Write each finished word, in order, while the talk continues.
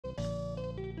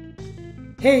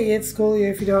Hey, it's Coolio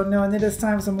if you don't know, and it is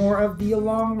time for some more of the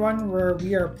long run where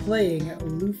we are playing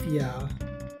Lufia,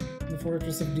 the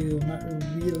Fortress of Doom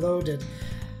Reloaded.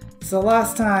 So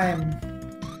last time,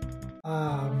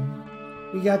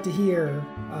 we got to here,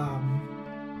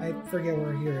 I forget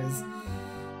where here is.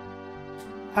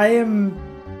 I am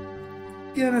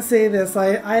gonna say this,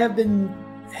 I have been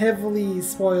heavily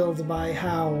spoiled by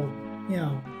how, you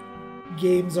know,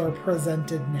 games are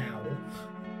presented now.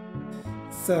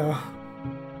 So,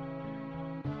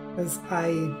 because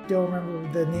I don't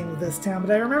remember the name of this town,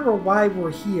 but I remember why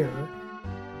we're here.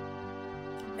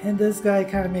 And this guy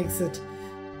kind of makes it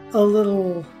a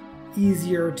little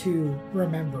easier to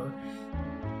remember.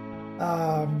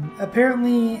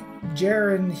 Apparently,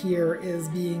 Jaren here is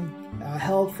being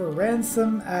held for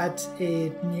ransom at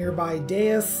a nearby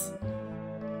dais.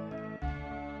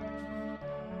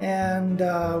 And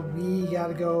we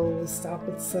gotta go stop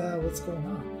what's going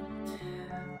on.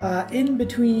 In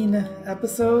between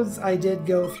episodes, I did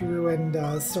go through and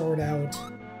sort out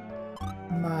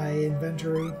my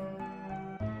inventory.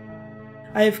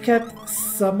 I've kept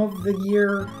some of the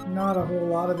gear, not a whole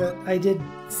lot of it. I did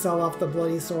sell off the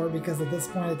bloody sword because at this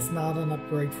point it's not an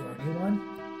upgrade for anyone.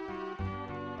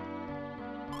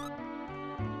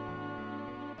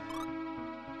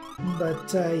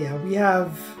 But yeah, we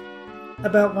have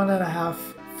about 1.5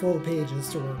 full pages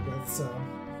to work with, so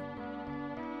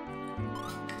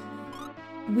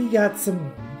we got some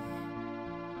room.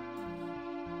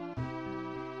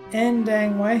 And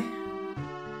dang way.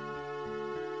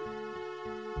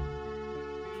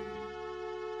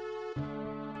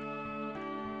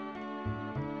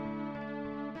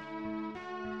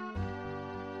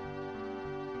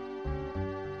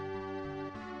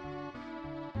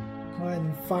 Go ahead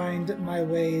and find my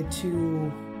way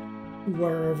to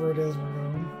wherever it is we're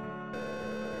going.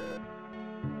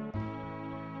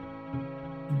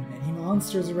 Many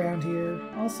monsters around here.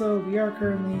 Also, we are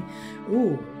currently...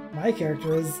 Ooh, my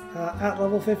character is at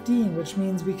level 15, which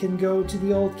means we can go to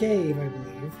the old cave, I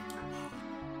believe.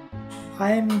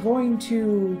 I'm going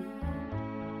to...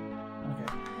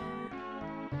 Okay.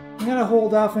 I'm going to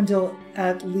hold off until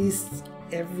at least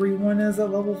everyone is at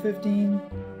level 15,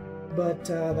 but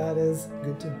that is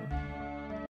good to know.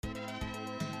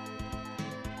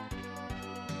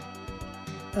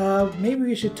 Maybe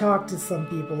we should talk to some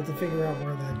people to figure out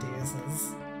where that dais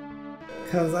is.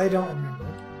 Because I don't remember.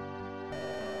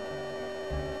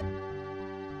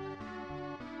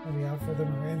 Are we out for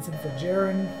them a ransom for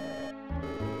Jaren?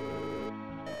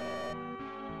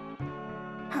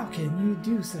 How can you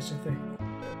do such a thing?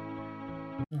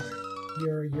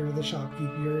 You're the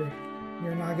shopkeeper.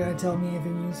 You're not gonna tell me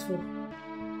anything useful?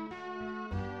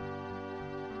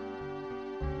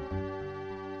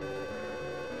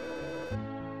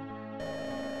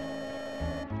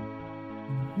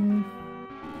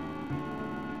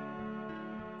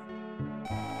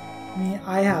 I mean,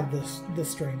 I have the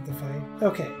strength to fight.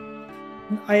 Okay.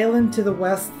 An island to the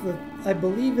west that I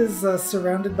believe is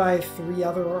surrounded by 3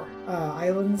 other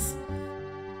islands.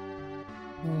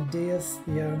 On a dais,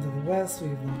 the island to the west,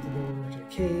 we've left the door to a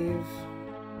cave.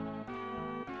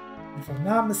 If I'm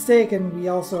not mistaken, we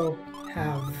also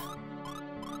have...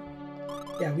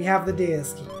 Yeah, we have the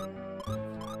dais key.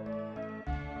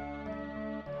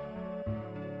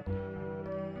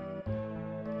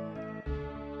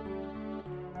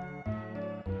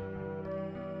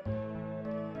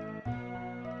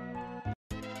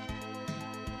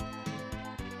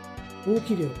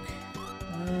 Okie doke.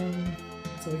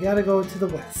 So we gotta go to the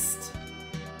west.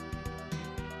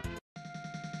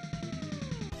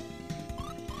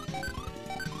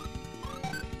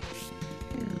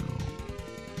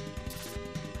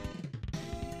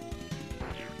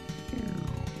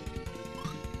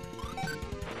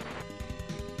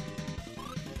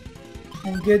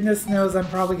 And goodness knows I'm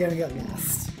probably gonna get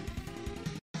lost.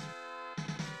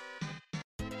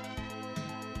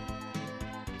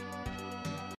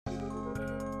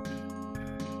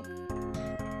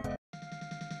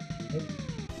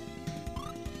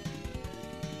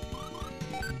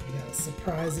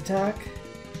 Surprise attack.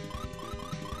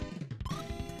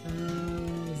 What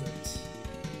is it?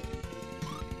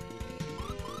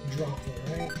 Drop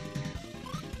there, right?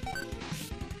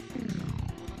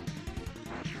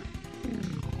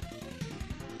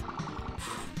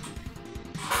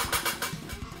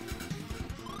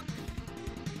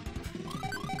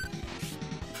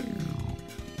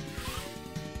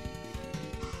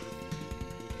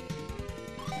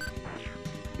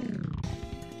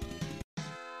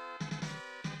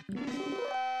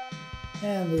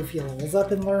 And Lufia levels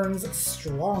up and learns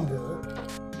Stronger.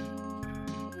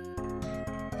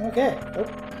 Okay. Oh,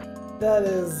 that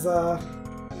is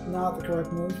Not the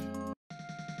correct move.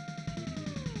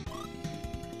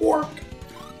 Orc!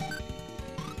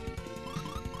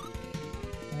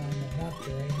 No, not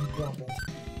drain, droplet.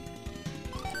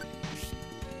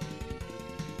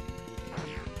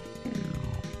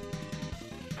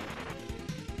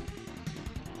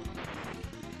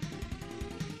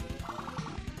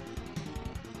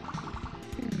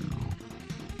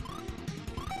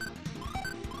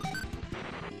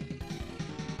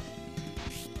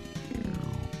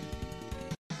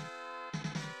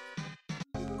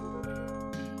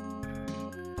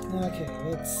 Okay,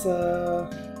 let's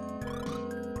float.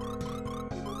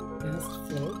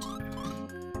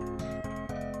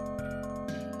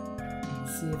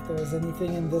 Let's see if there's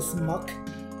anything in this muck.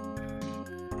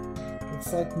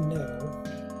 Looks like no.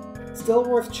 Still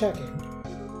worth checking.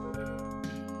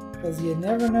 Because you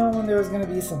never know when there's going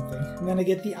to be something. I'm going to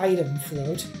get the item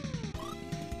float.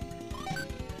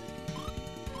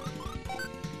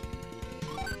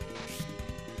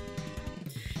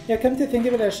 Yeah, come to think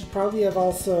of it, I should probably have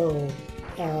also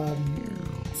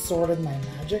sorted my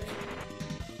magic.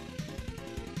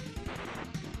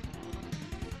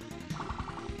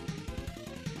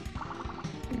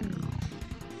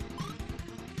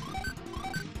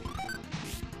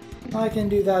 I can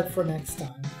do that for next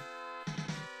time.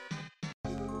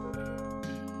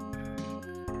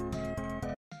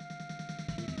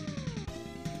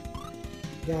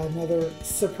 Got another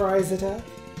surprise attack.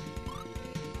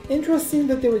 Interesting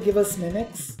that they would give us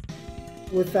mimics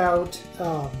without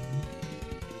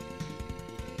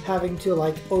having to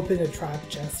like open a trap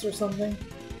chest or something.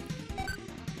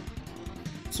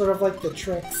 Sort of like the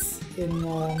tricks in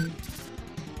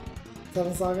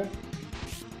Seven Saga.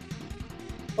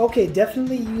 Okay,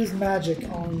 definitely use magic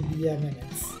on the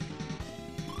mimics.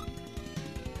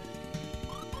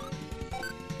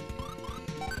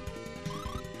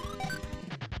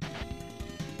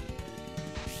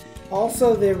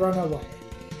 Also, they run away.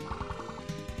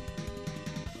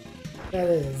 That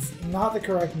is not the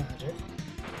correct magic.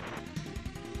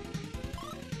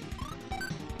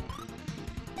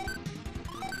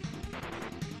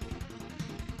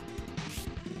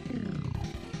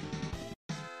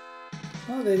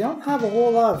 Oh, they don't have a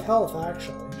whole lot of health,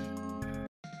 actually.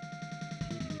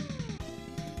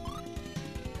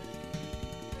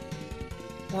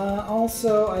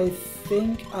 Also, I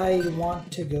think I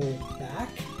want to go back.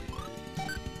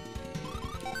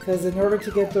 Because in order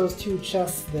to get those two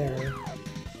chests there,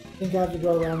 I think I have to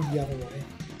go around the other way.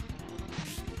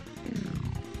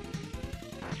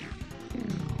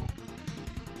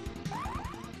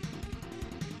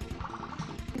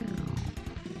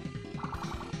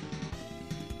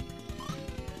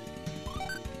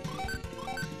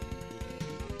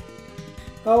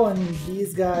 Oh, and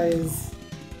these guys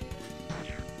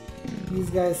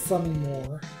summon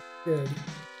more. Good.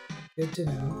 Good to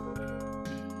know.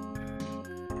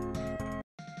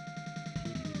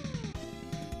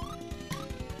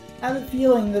 I have a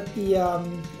feeling that the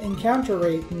encounter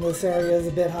rate in this area is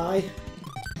a bit high.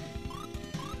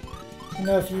 I don't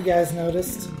know if you guys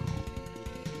noticed.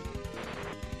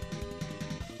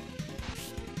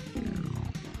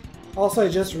 Also, I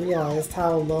just realized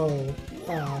how low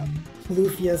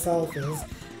Lufia's health is.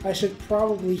 I should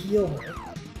probably heal her.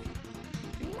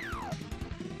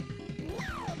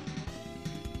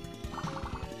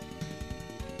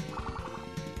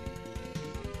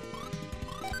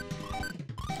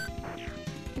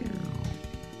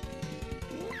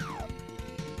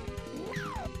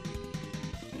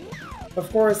 Of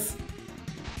course,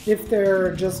 if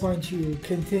they're just going to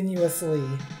continuously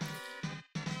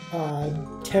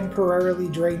temporarily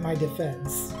drain my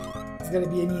defense, it's going to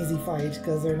be an easy fight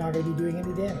because they're not going to be doing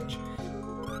any damage.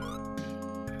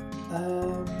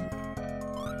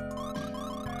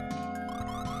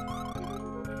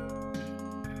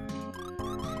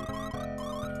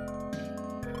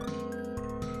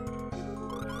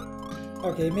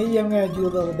 Okay, maybe I'm going to do a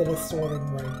little bit of sorting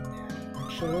right now,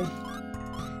 actually.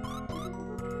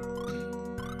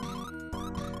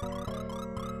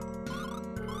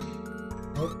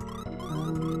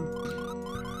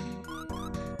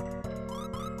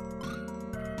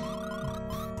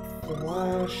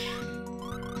 Flash.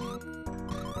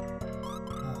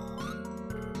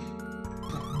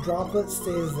 Droplet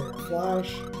stays there.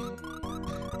 Flash.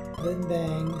 Then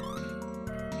bang.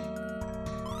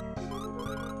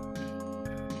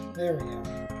 There we go.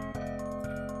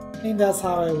 I think that's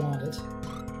how I want it.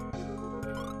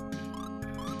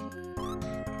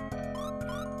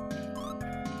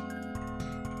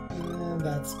 And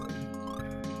that's good.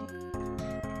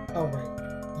 Oh, right.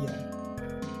 Yeah.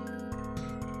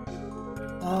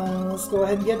 Let's go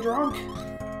ahead and get drunk.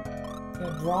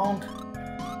 Get drunk.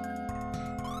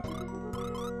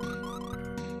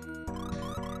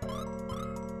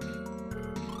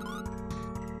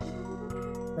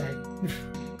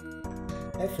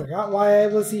 forgot why I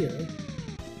was here.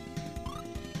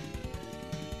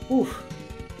 Oof.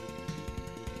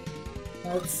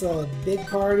 That's a big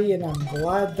party, and I'm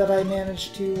glad that I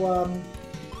managed to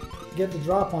get the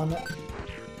drop on it.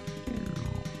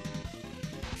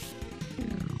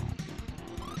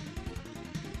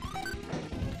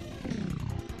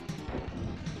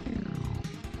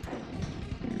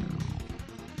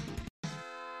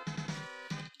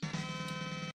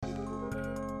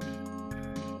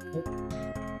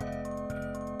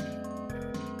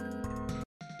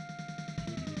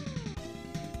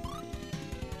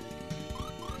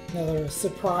 Another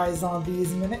surprise on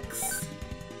these mimics.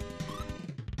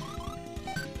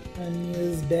 And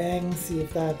use Bang, see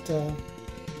if that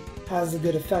has a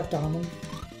good effect on them.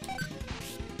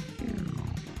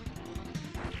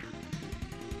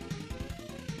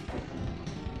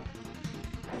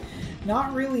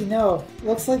 Not really, no.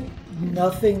 Looks like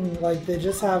nothing, like they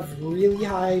just have really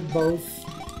high both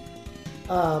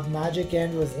magic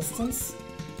and resistance.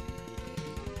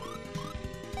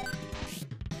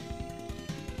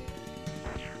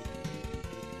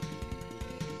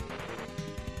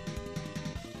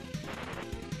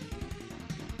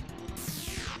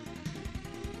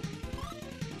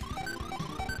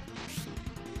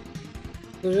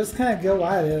 So just kind of go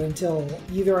at it until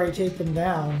either I take them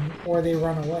down or they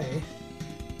run away.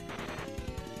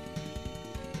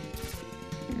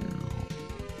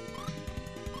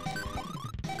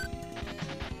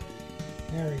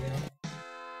 There we go.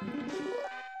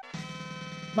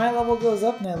 My level goes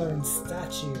up and I learn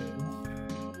Statue.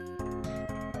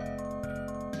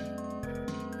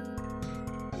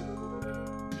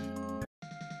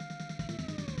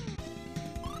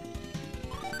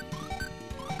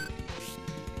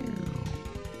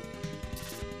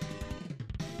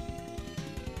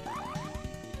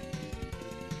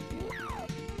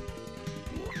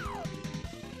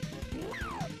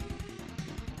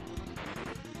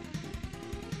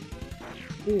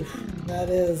 Oof, that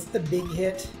is a big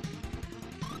hit.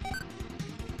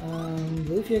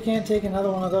 Lufia can't take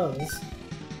another one of those.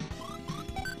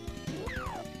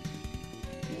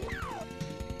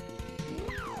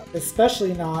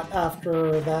 Especially not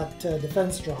after that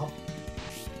defense drop.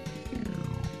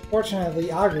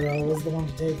 Fortunately, Agro was the one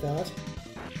to take that.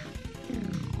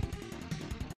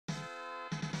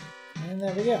 And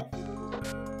there we go.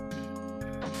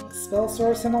 A spell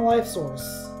source and a life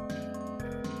source.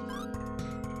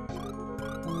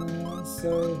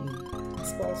 So the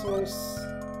spell source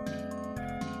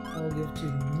I will give to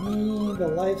me, the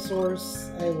life source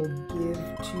I will give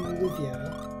to Lufia.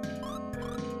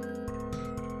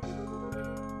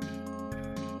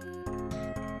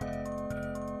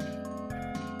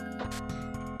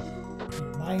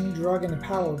 A mind drug and a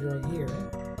power drug here.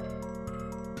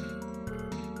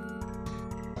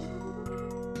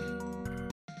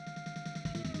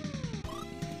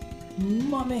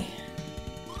 Mummy!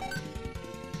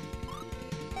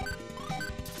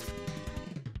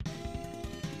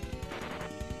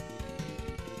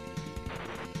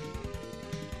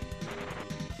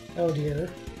 Oh dear.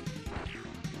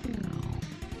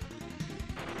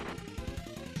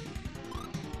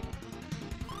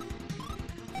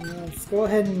 Let's go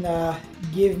ahead and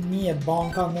give me a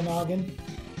bonk on the noggin.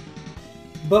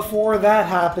 Before that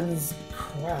happens,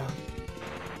 crap.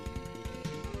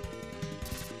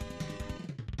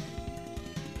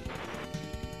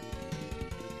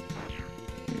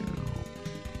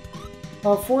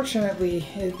 Well, fortunately,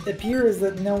 it appears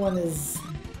that no one is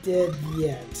dead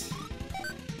yet.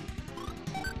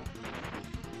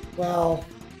 Well,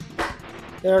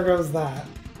 there goes that.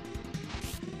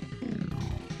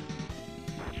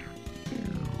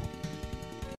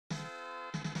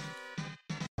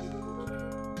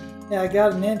 Yeah, I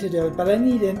got an antidote, but I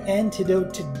need an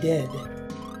antidote to dead.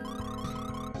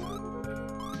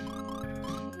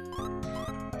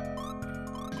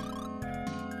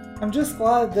 I'm just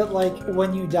glad that, like,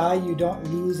 when you die, you don't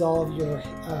lose all of your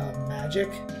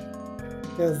magic,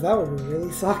 because that would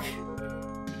really suck.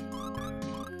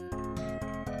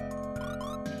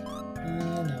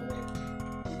 No, wait.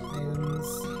 Items.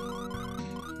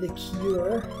 The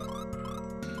cure.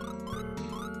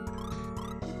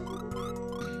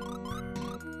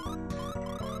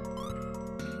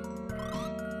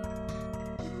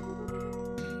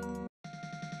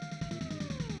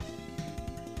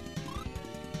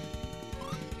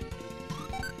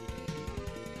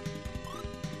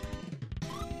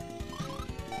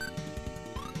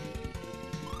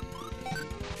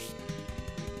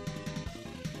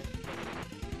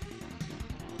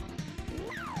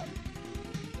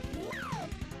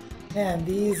 Man,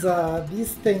 these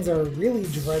things are really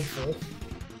dreadful.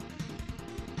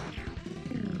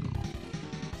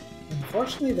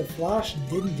 Unfortunately, the flash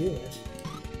didn't do it.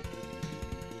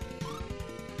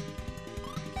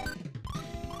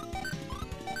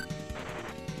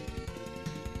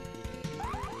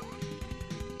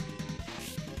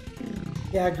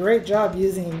 Yeah, great job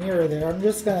using a mirror there. I'm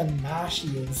just gonna mash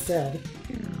you instead.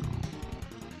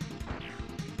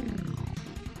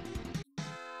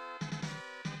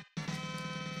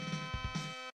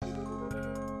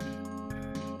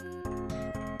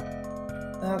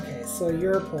 Okay, so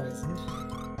you're poisoned.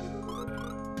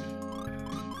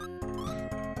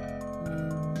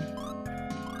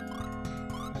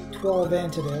 12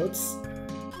 antidotes.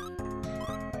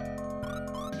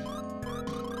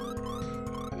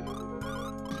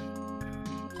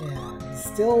 And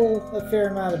still a fair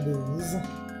amount of booze.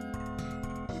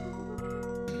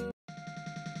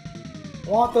 I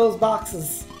want those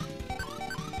boxes.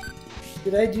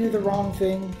 Did I do the wrong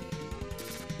thing?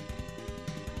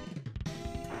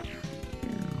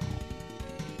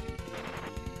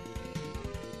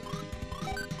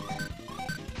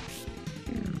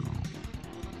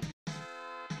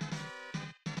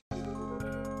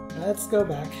 Let's go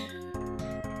back.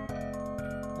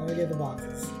 Let me get the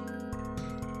boxes.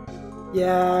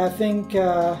 Yeah, I think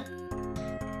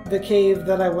the cave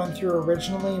that I went through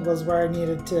originally was where I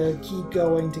needed to keep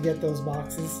going to get those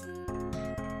boxes.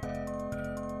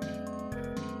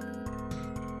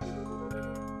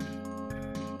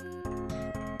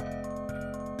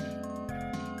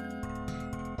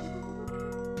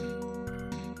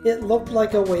 It looked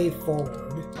like a way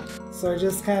forward, so I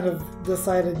just kind of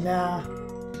decided, nah,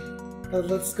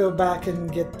 let's go back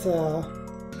and get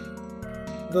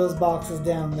those boxes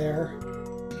down there.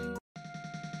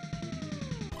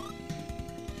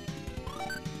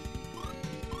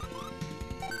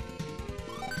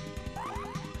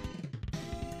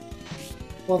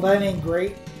 Well, that ain't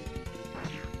great.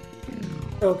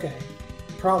 Okay,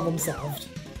 problem solved.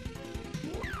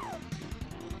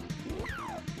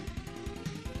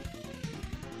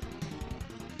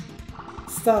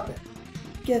 Stop it.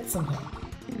 Get some help.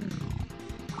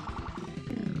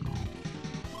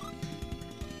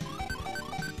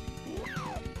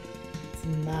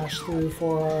 Smash through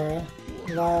for our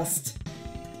last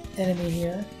enemy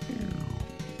here.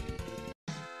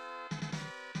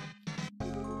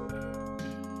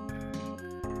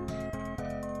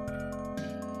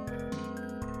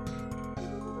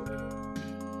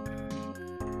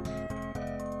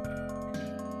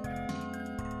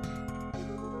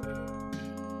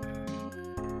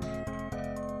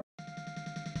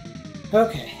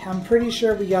 Okay, I'm pretty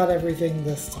sure we got everything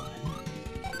this time.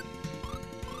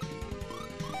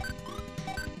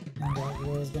 And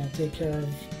Rose gonna take care of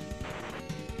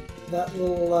that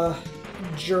little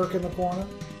jerk in the corner.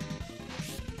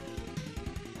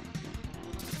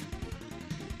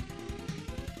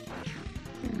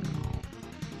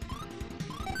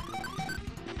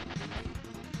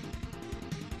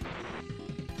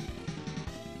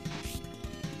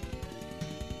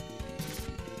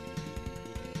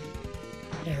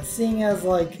 Yeah, seeing as,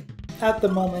 like, at the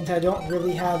moment I don't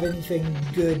really have anything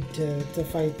good to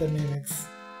fight the mimics,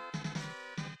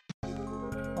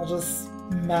 I'll just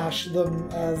mash them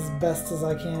as best as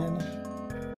I can.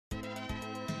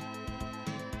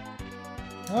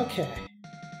 Okay.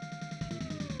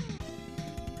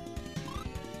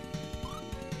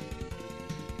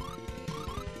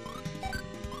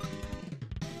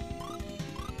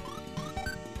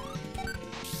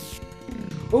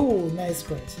 Ooh, nice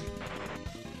crit.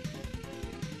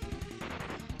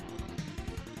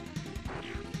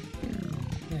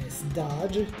 Nice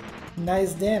dodge.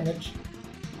 Nice damage.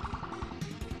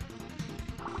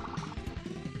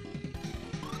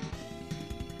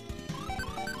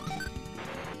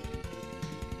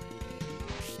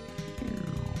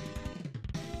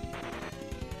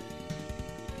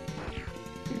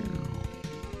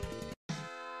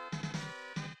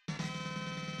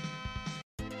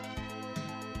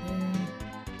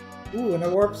 Ooh, in a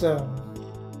warp zone.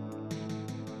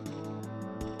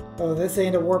 Oh, this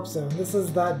ain't a warp zone. This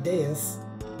is that dais.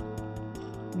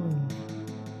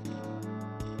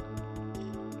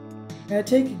 I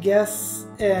take a guess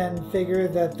and figure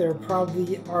that there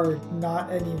probably are not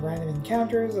any random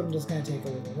encounters. I'm just going to take a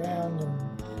look around,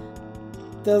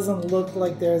 and doesn't look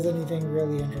like there's anything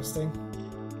really interesting.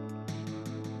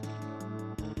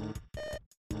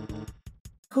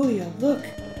 Kuya, look!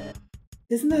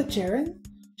 Isn't that Jaren?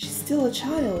 She's still a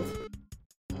child.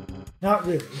 Not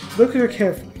really. Look at her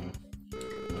carefully.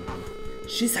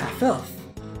 She's half-elf.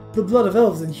 The blood of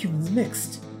elves and humans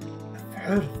mixed. I've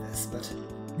heard of this, but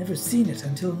never seen it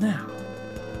until now.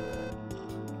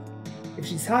 If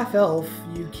she's half-elf,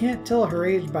 you can't tell her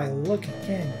age by looking,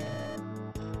 can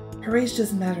you? Her age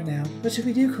doesn't matter now. What should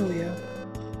we do, Coolio?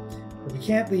 But we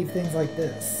can't leave things like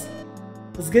this.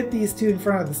 Let's get these two in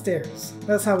front of the stairs.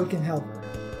 That's how we can help her.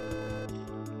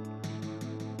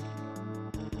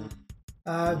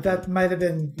 That might have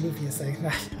been Lufia saying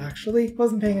that, actually.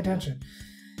 Wasn't paying attention.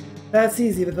 That's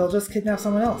easy, but they'll just kidnap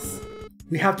someone else.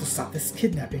 We have to stop this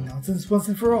kidnapping nonsense once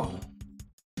and for all.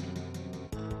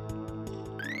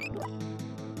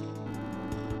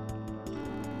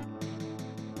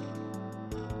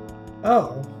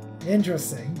 Oh,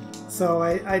 interesting. So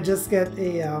I just get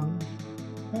a,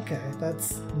 okay,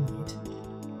 that's neat.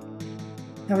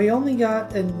 Now we only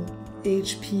got an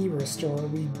HP restore,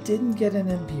 we didn't get an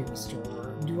MP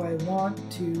restore. Do I want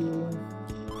to...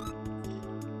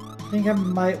 I think I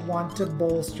might want to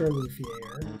bolster Lufia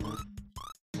here.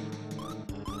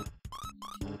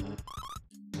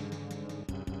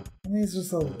 At least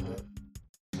just a little bit.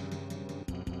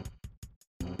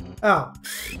 Oh,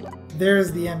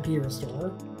 there's the MP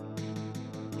restore.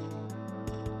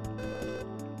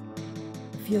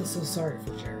 I feel so sorry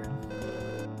for Jaren.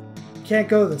 Can't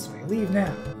go this way. Leave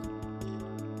now.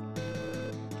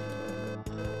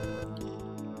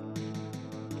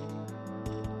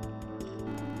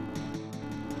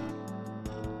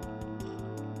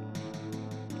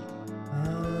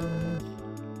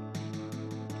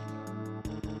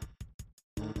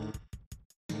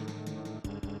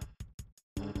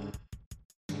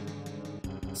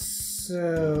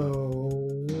 So,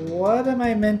 what am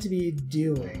I meant to be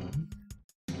doing?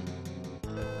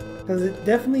 Because it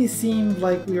definitely seemed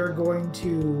like we were going to,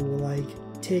 like,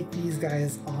 take these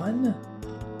guys on.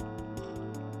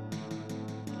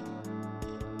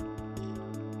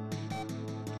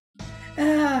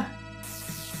 Ah!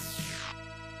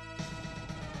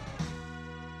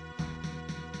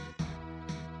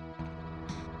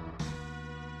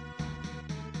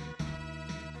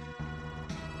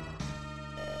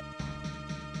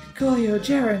 Coolio,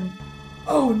 Jaren!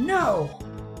 Oh no!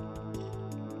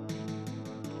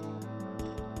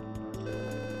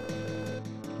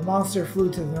 The monster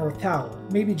flew to the North Tower.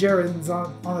 Maybe Jaren's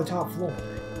on the top floor.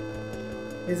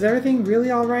 Is everything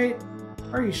really alright?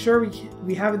 Are you sure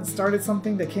we haven't started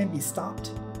something that can't be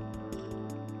stopped?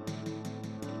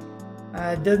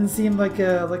 It doesn't seem like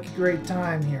a great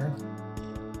time here.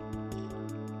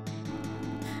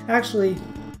 Actually,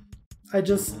 I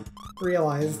just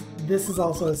realized this is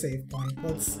also a save point.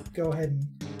 Let's go ahead and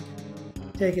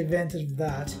take advantage of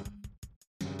that.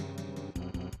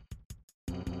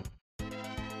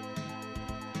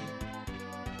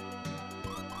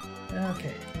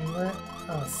 Okay, let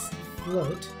us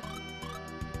float.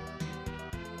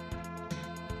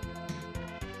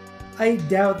 I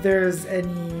doubt there's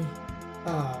any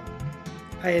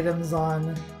items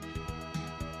on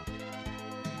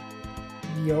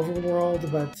the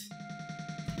overworld, but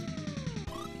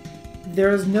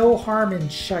there's no harm in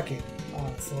checking,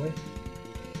 honestly.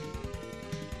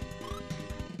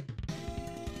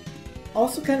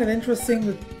 Also kind of interesting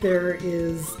that there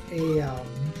is a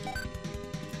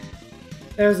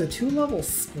there's a 2-level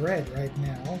spread right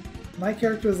now. My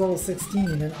character is level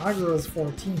 16 and Agro is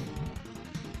 14.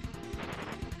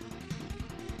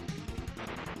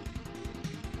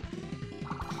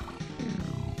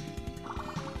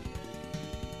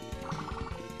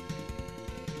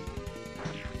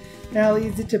 Now,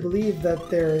 easy to believe that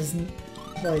there's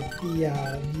like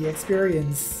the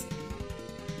experience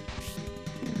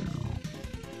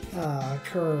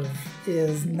curve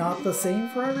is not the same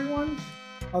for everyone.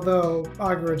 Although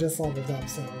Agro just leveled up,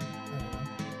 so I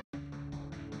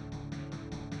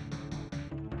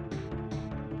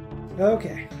don't know.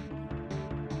 Okay.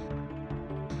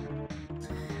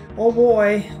 Oh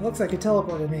boy, looks like a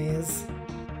teleporter maze.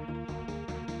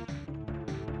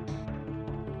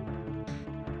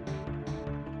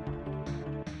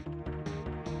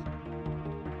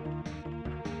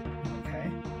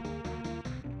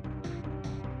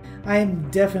 I'm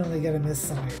definitely gonna miss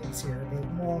some items here, but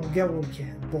we'll get what we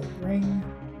can. Bolt ring.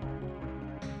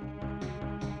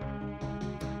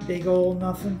 Big ol'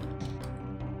 nothing.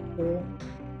 Cool.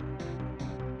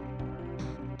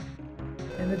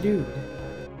 And a dude.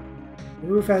 The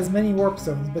roof has many warp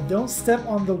zones, but don't step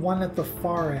on the one at the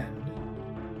far end.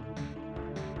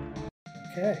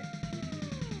 Okay.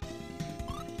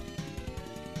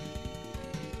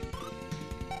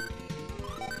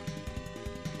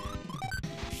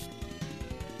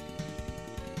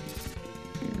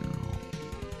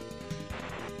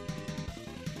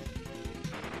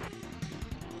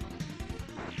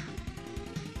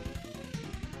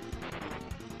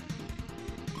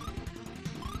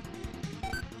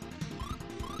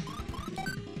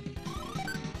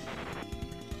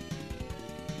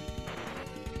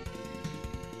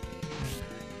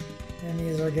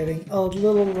 are getting a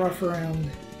little rough around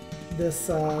this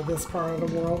this part of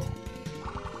the world.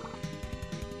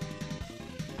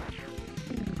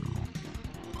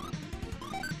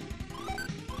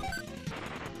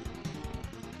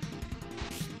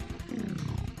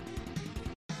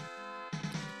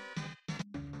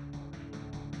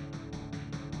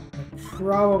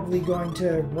 Probably going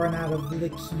to run out of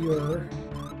liqueur.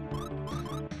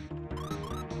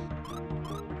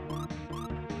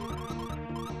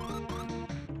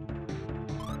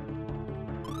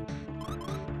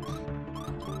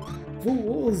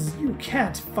 Fools, you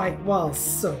can't fight while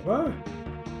sober.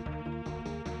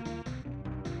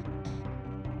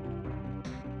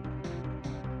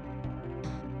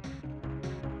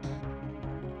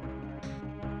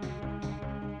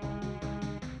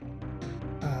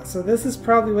 So this is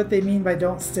probably what they mean by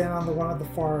don't stand on the one at the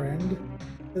far end.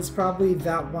 It's probably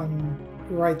that one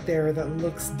right there that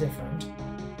looks different.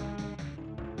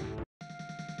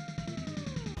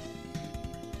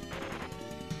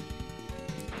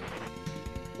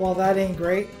 Well, that ain't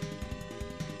great.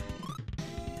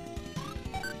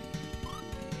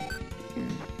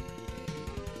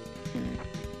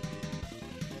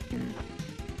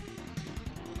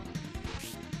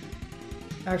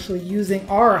 Actually, using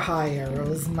our high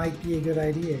arrows might be a good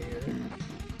idea here.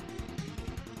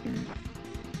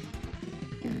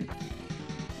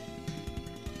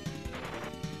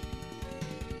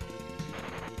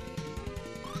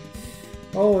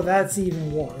 Oh, that's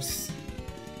even worse.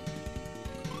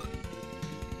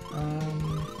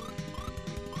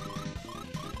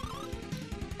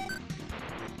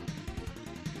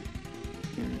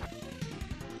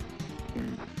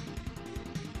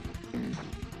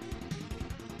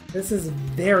 This is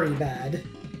very bad.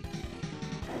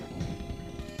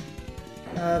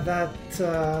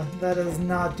 That is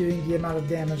not doing the amount of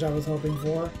damage I was hoping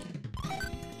for.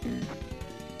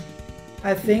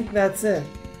 I think that's it.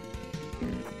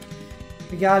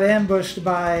 We got ambushed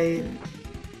by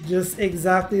just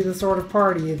exactly the sort of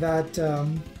party that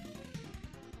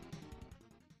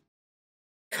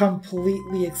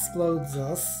completely explodes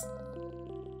us.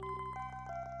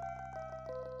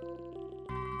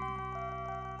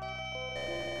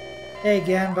 Hey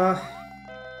Gamba.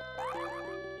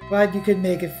 Glad you could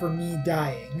make it for me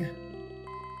dying.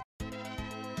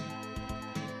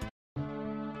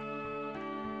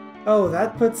 Oh,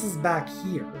 that puts us back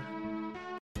here.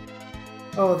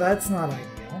 Oh, that's not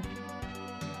ideal.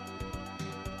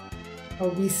 Oh,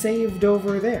 we saved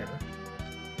over there.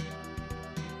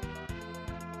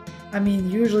 I mean,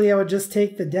 usually I would just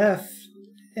take the death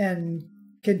and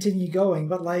continue going,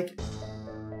 but like,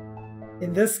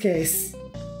 in this case,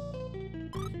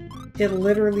 it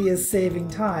literally is saving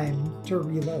time to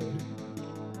reload.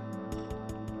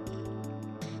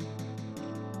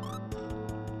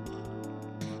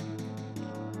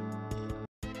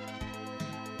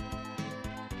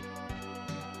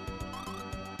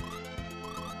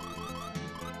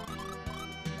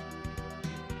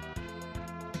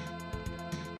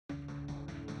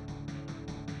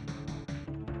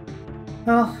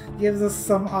 Well, gives us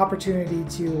some opportunity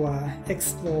to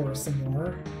explore some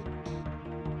more.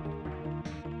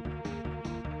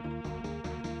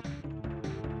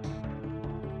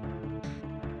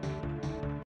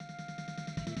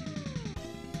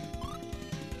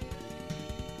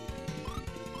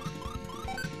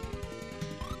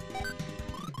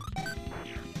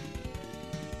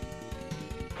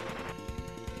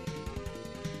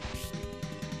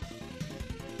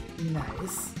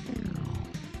 Nice.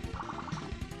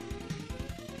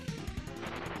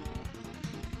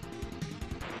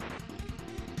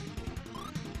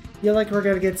 Feel like we're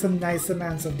gonna get some nice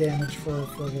amounts of damage for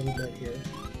a little bit here.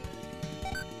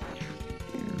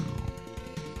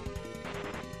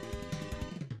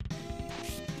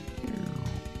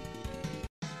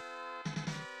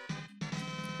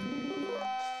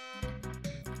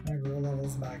 I roll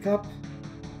levels back up.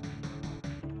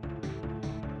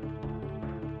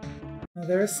 Now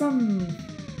there's some...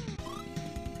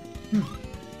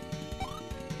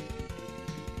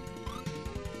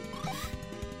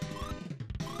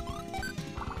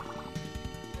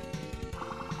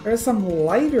 There's some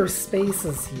lighter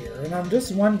spaces here, and I'm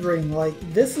just wondering, like,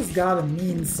 this has got to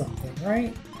mean something,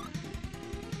 right?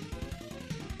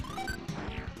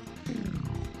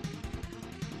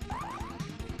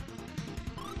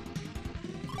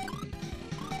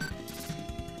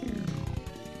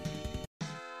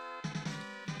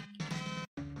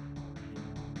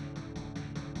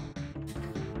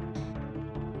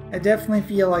 I definitely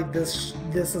feel like this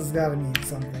has got to mean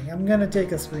something. I'm gonna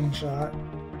take a screenshot.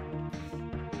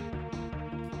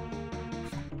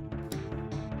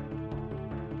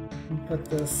 Put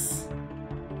this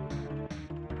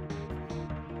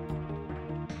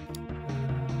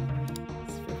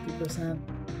 50%.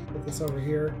 Put this over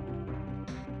here.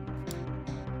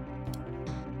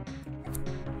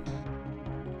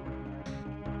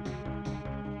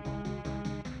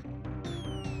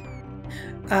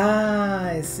 Ah,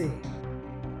 I see.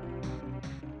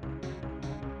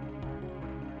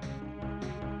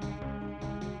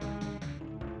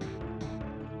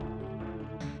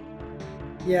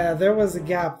 Yeah, there was a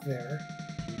gap there.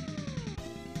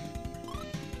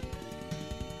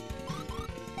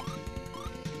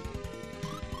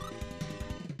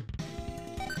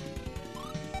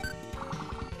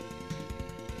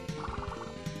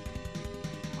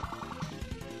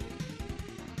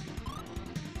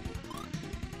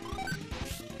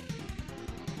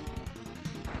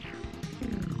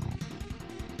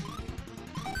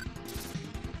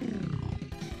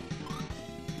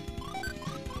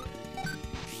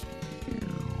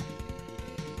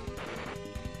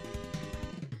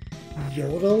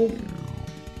 Yodel?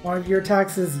 One of your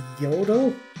attacks is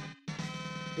Yodel?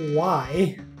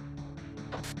 Why?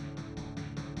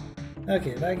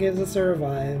 Okay, that gives us a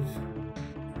revive.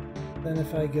 Then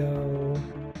if I go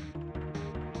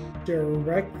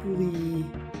directly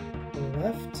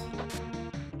left,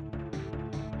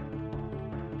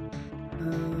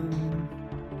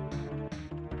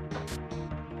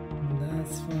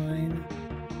 that's fine.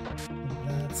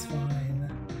 That's fine.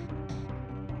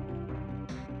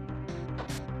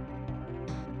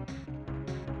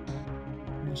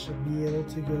 I should be able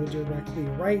to go directly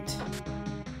right.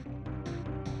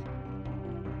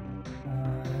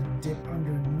 Dip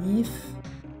underneath.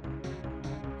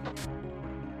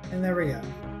 And there we go.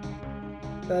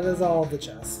 That is all the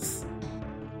chests.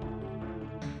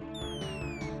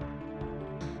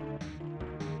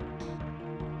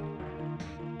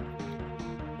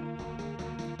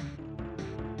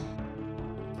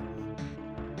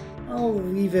 I'll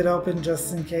leave it open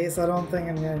just in case. I don't think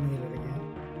I'm going to need it again.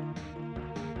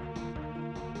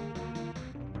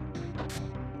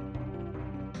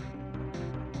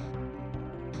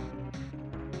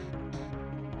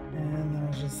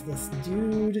 This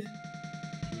dude.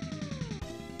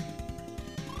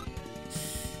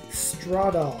 Straw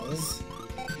dolls.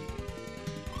 I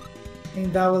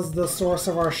think that was the source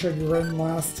of our chagrin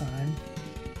last time.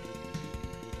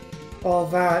 All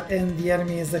that and the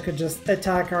enemies that could just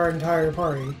attack our entire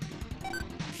party.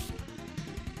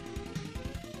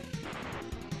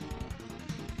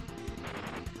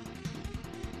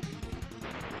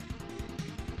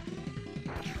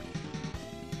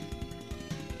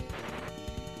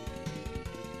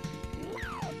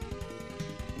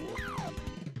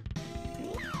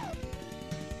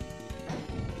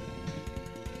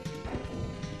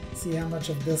 See how much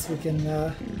of this we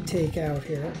can take out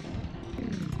here.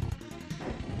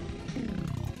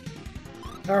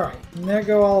 Alright, and there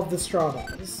go all of the straw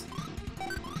dolls.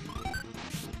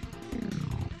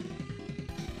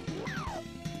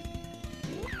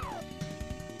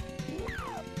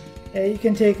 Yeah, you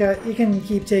can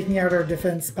keep taking out our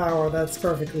defense power, that's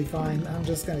perfectly fine. I'm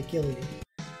just gonna kill you.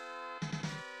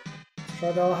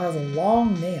 Straw doll has a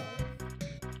long nail.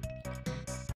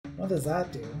 What does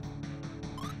that do?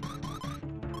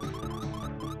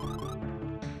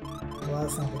 Well,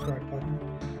 that's not the correct button.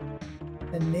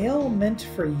 A nail meant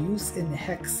for use in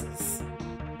hexes.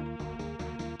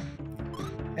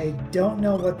 I don't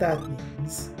know what that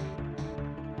means.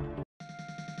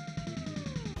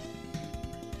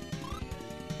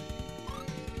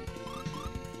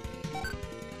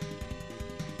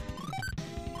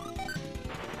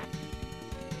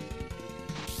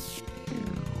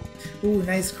 Ooh,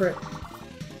 nice crit.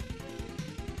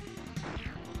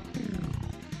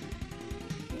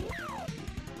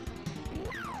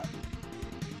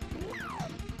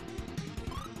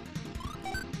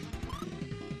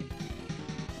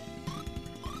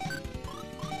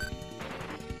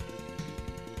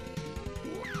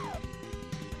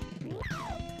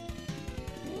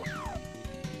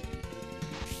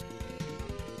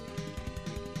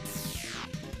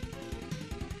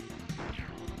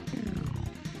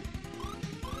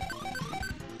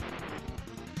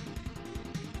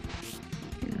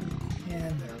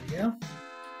 And there we go.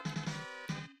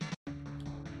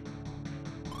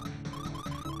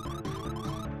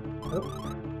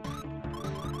 Oh.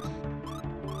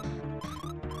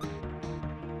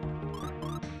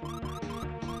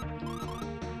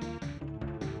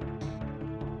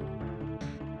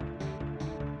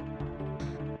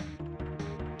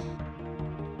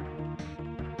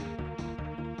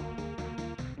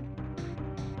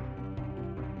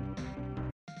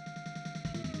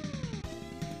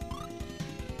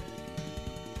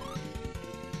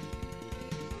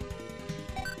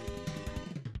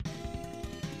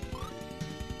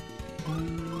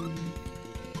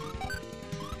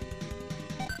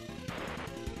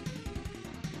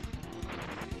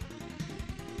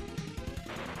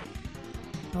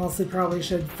 Also, probably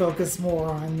should focus more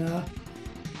on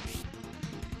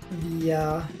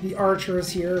the archers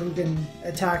here who can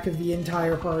attack the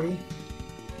entire party.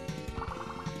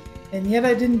 And yet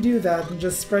I didn't do that and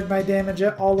just spread my damage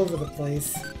all over the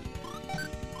place.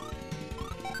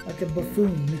 Like a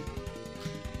buffoon.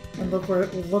 And look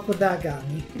what that got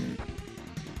me.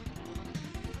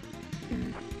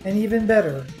 And even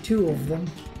better, 2 of them.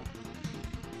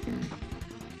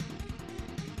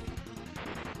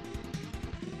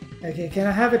 Okay, can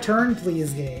I have a turn,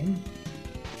 please, game?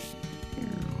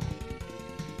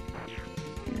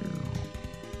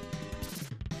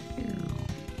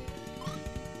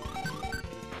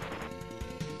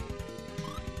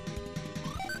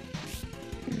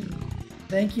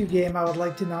 Thank you, game. I would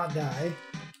like to not die.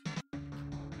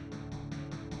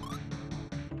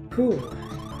 Cool.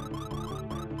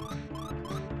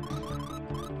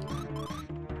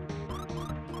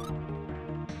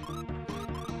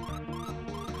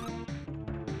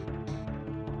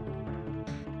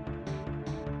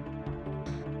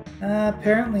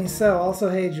 Apparently so. Also,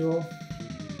 hey, Jewel.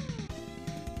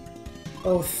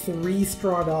 Oh, 3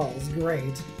 straw dolls.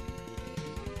 Great.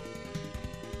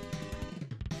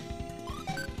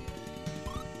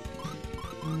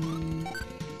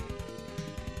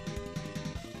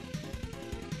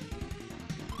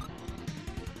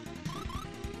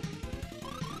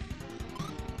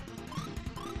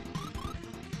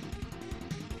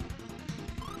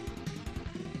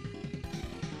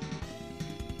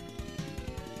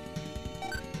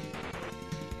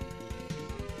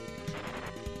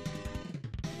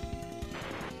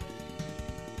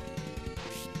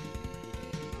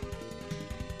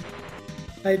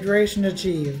 Hydration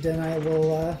achieved, and I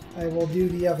will do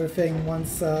the other thing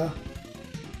once I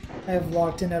have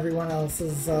locked in everyone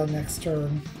else's next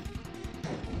turn.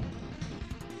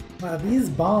 Wow, these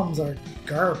bombs are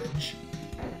garbage.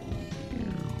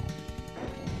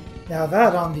 Now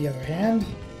that, on the other hand...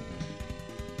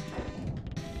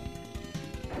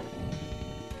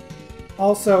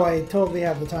 Also, I totally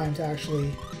have the time to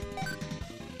actually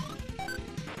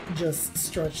just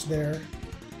stretch there.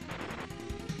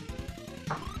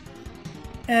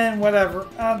 And whatever,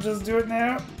 I'll just do it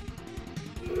now.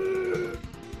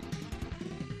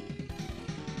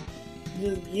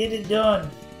 Just get it done.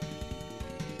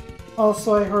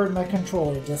 Also, I heard my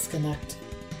controller disconnect.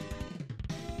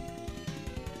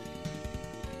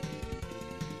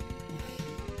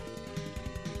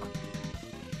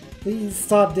 Please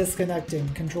stop disconnecting,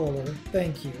 controller.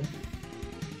 Thank you.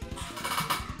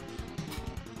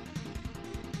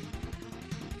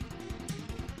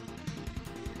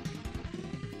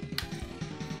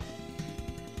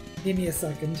 Give me a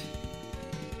second.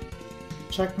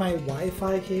 Check my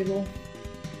Wi-Fi cable.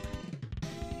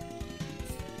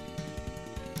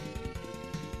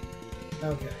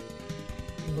 Okay.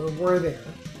 We're there.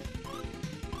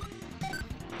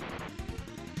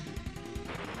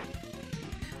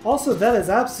 Also, that is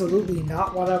absolutely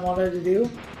not what I wanted to do.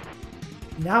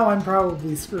 Now I'm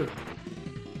probably screwed.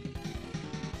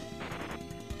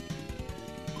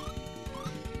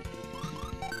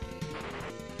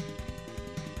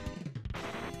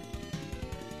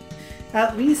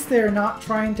 At least they're not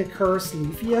trying to curse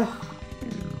Lufia,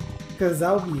 because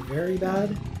that would be very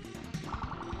bad.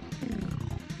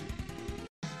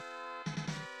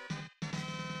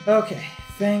 Okay,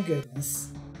 thank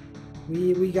goodness.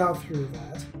 We got through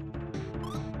that.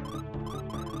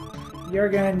 You're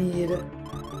gonna need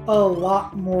a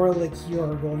lot more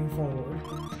liqueur going forward.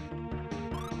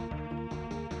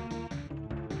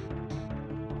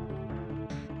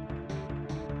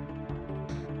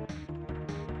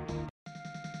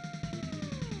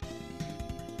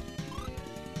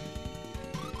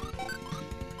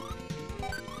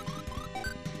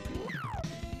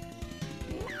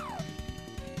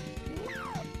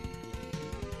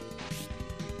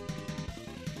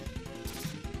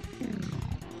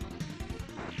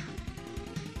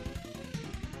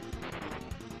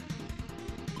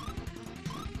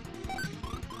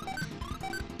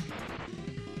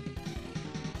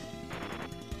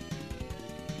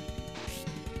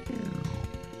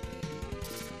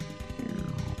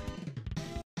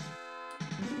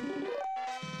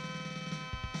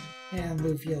 And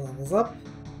Lufia levels up.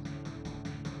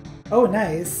 Oh,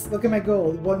 nice. Look at my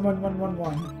gold.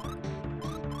 11111.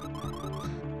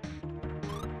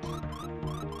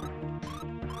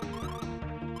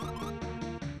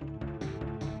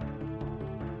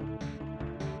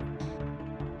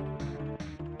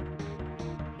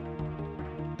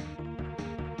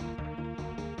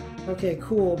 Okay,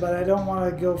 cool, but I don't want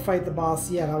to go fight the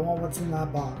boss yet. I want what's in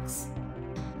that box.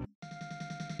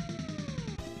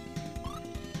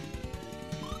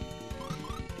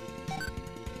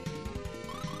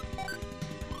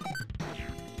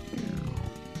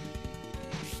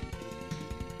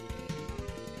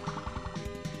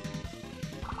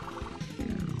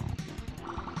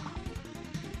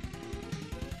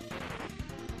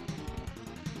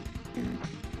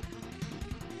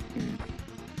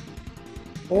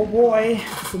 Oh boy,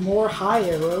 some more high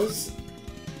arrows.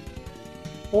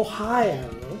 Oh, high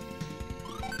arrow.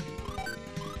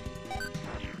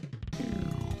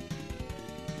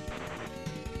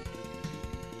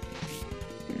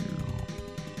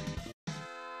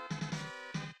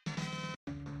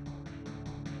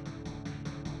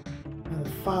 And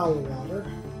foul water.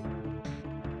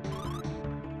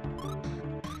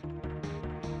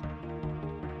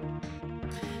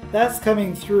 That's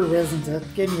coming through, isn't it?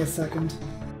 Give me a second.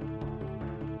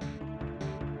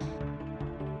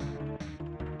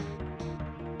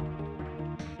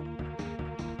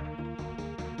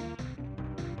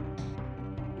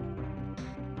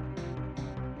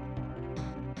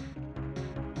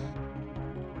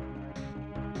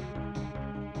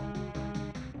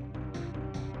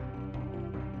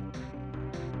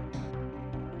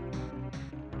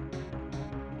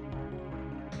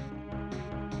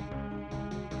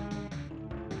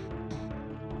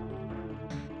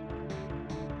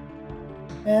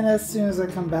 And as soon as I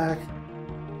come back,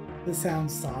 the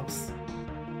sound stops.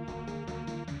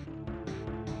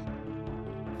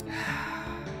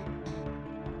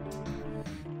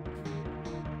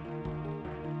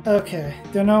 Okay,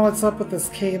 don't know what's up with this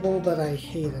cable, but I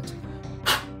hate it.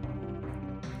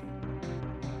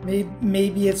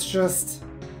 Maybe it's just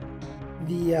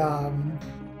the,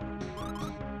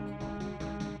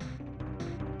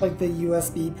 like the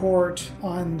USB port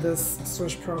on this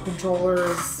Switch Pro controller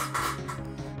is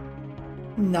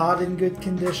not in good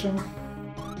condition.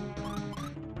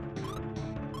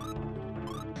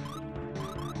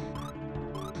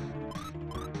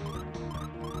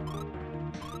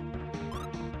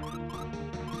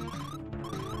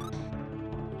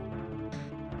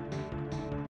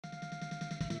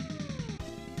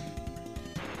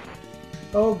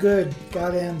 Oh good,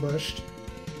 got ambushed.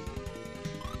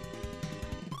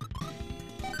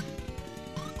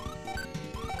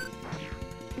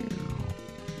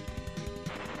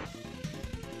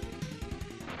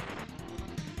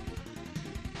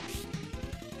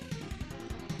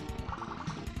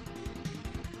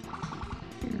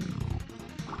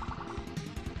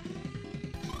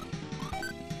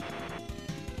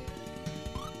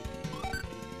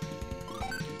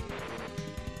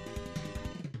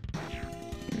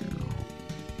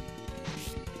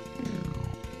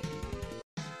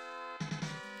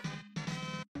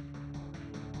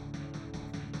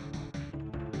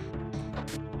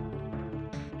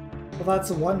 Well,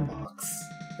 that's one box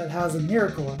that has a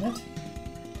miracle in it.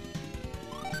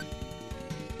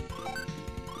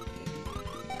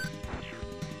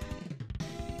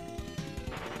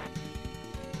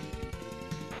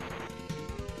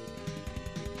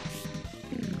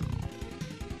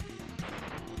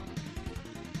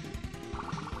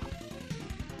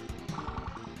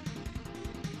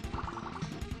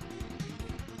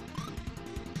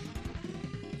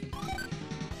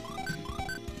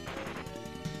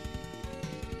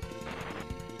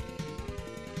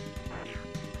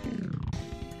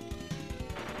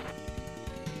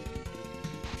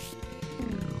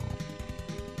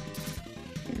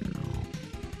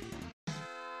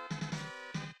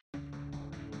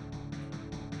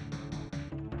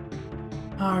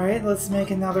 Alright, let's make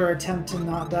another attempt to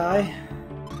not die.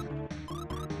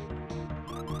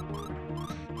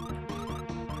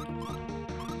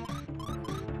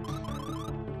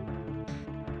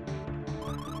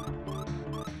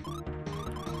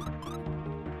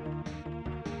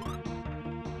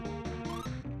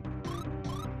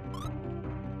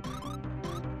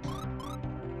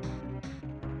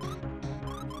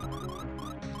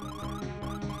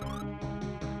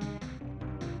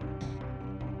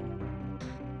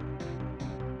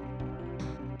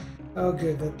 Oh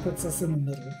good, that puts us in the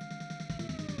middle.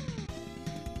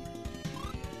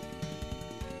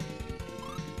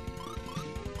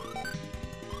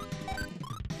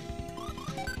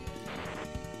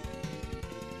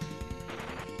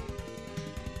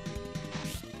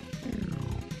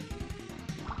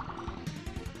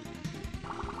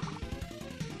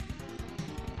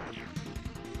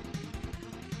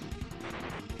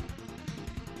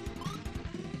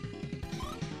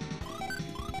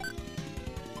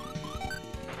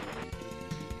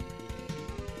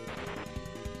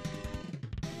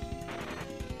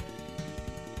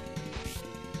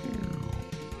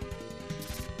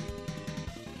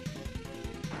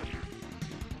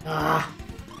 Ah!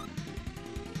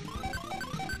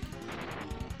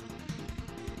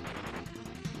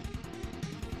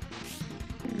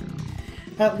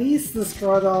 At least the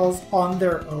straw dolls on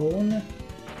their own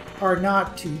are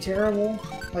not too terrible.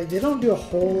 Like, they don't do a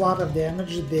whole lot of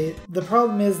damage. The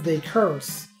problem is they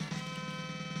curse,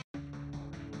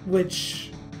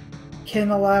 which can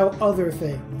allow other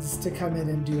things to come in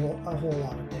and do a whole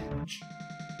lot of damage.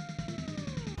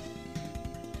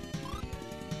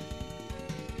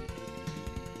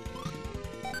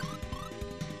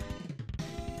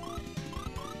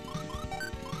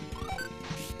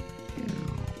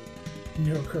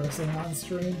 No cursing on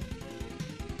stream.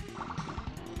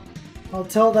 I'll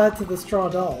tell that to the straw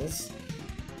dolls.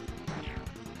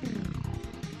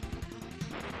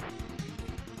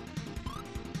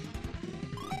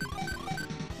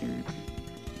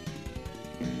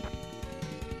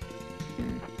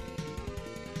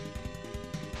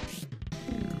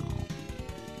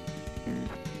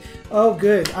 Oh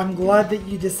good, I'm glad that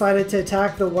you decided to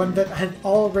attack the one that had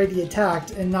already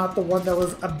attacked and not the one that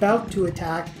was about to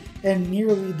attack and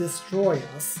nearly destroy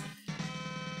us.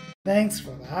 Thanks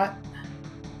for that.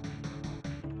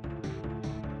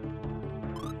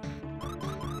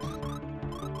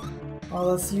 Well,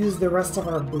 let's use the rest of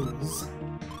our booze.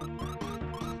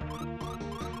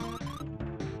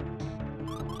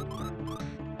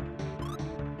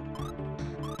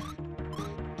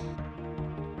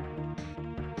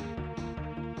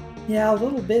 Yeah, a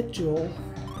little bit, Jewel.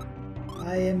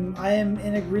 I am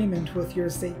in agreement with your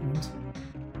statement.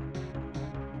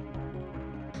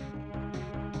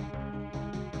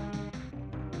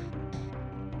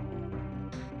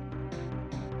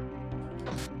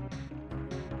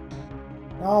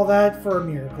 All that for a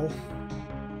miracle.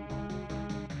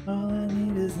 All I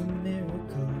need is a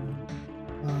miracle.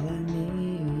 All I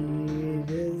need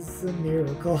is a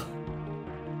miracle.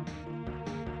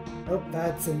 Oh,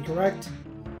 that's incorrect.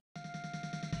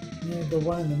 Need the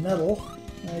one in the middle.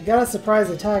 I got a surprise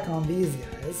attack on these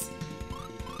guys.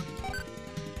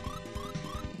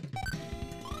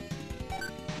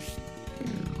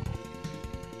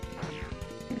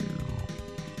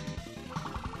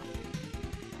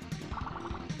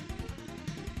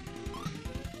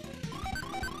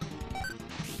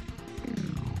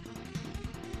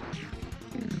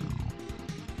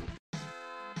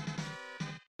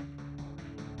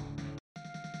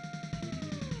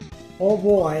 Oh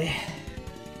boy.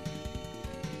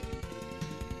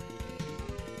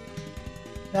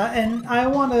 And I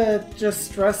want to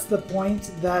just stress the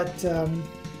point that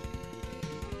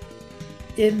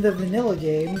in the vanilla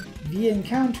game, the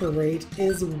encounter rate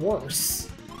is worse.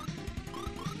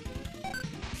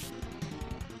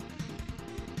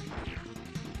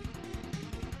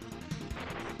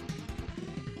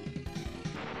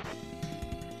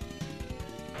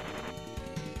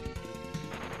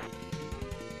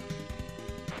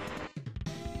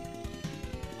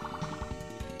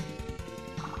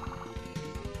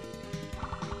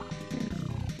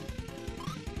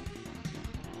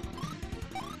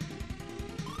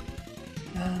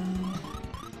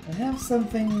 I have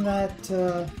something that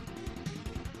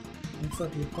looks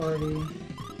up your party.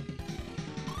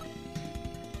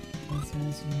 That's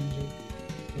nice magic.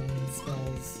 Brilliant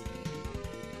spells.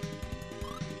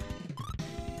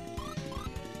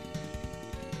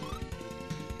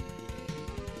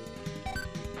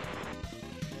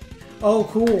 Oh,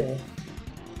 cool.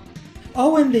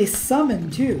 Oh, and they summon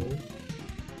too.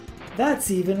 That's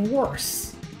even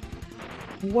worse.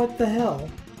 What the hell?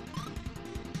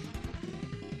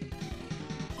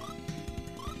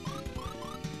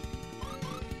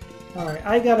 Alright,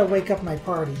 I gotta wake up my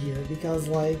party here, because,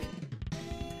 like,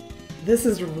 this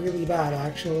is really bad,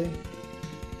 actually.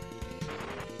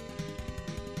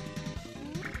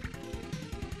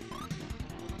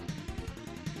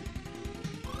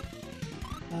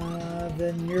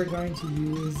 Then you're going to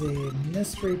use a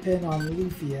mystery pin on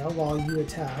Lufia while you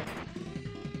attack.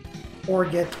 Or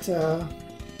get,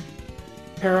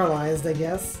 paralyzed, I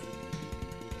guess.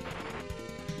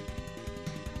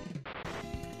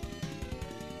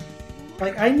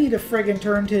 Like, I need a friggin'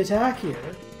 turn to attack here.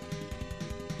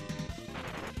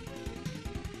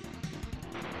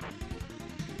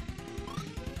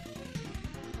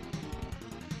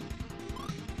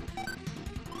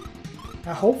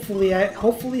 Now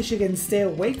hopefully she can stay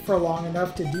awake for long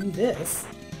enough to do this.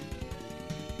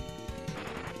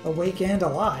 Awake and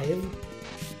alive.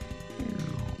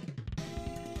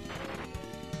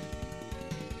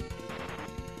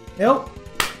 Nope.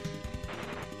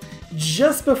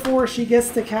 Just before she gets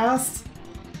to cast?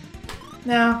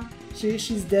 Nah,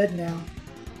 she's dead now.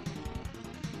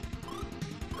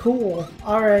 Cool.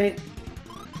 Alright.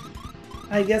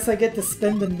 I guess I get to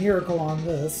spend a miracle on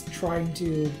this, trying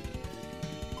to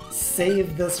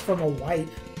save this from a wipe.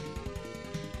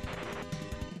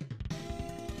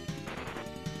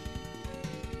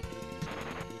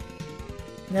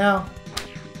 No.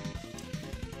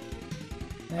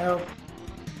 No.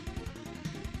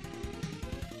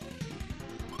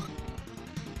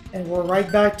 And we're right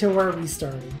back to where we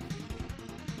started.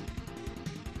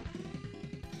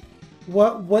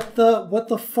 What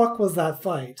the fuck was that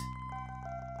fight?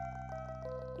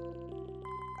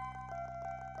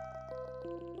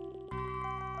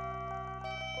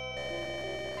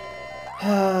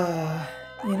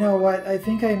 You know what? I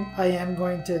think I am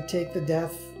going to take the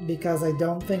death because I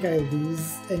don't think I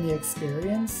lose any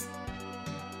experience.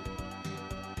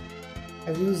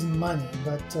 I lose money,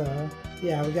 but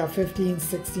yeah, we got 15,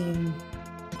 16,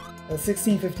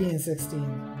 16, 15, and 16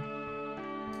 there.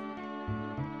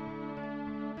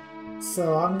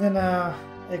 So I'm gonna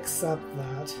accept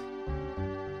that.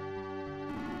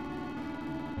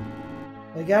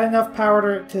 I got enough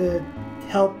power to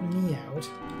help me out.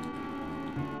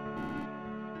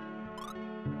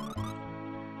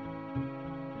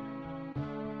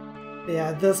 Yeah,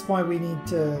 at this point we need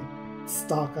to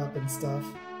stock up and stuff.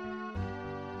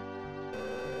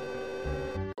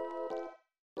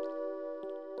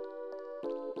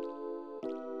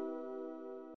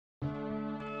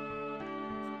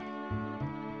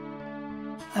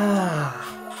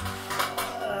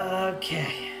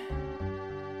 Okay.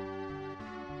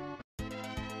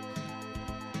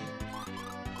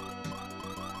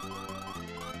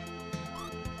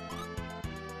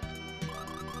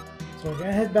 So we're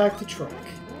gonna head back to track.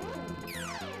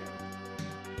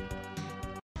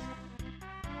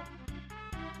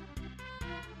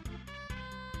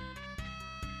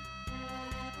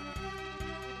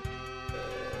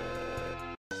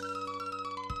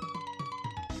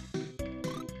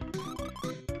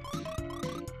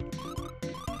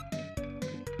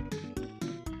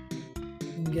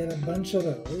 And get a bunch of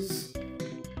those.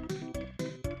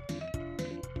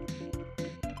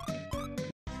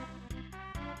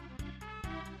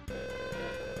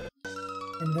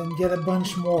 And then get a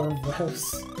bunch more of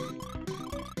those.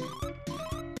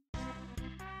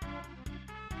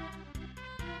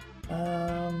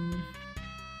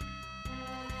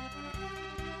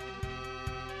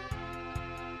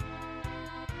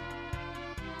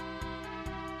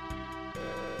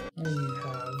 What do you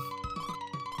have?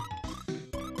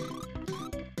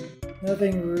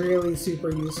 Nothing really super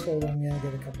useful. I'm gonna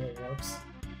get a couple of warps.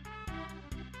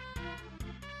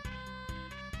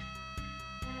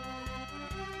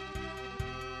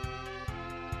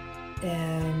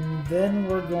 And then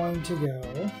we're going to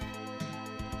go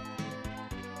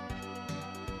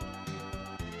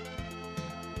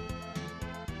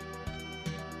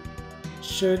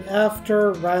should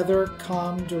after rather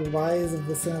calm the rise of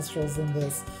the Sinistrals in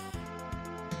this.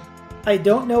 I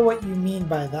don't know what you mean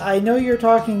by that. I know you're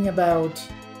talking about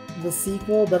the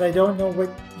sequel, but I don't know what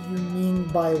you mean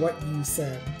by what you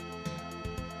said.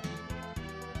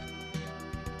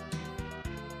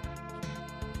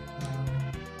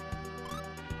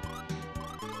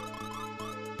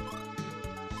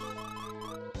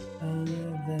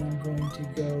 Then I'm going to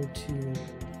go to...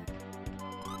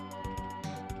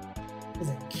 Is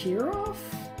it Kirov?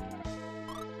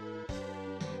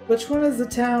 Which one is the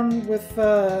town with,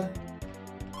 was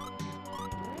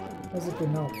it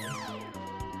Grenoble?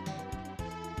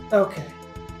 Okay.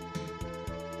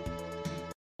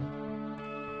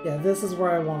 Yeah, this is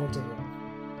where I wanted to go.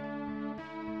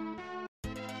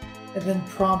 And then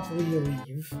promptly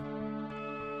leave.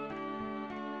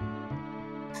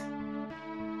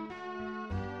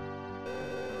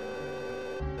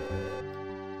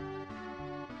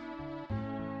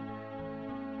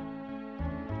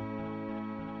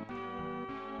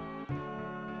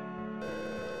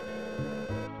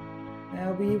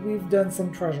 We've done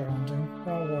some treasure hunting.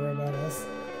 Don't worry about us.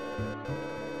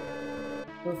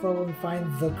 We'll go and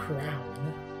find the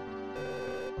crown.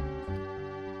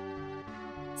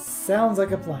 Sounds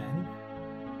like a plan.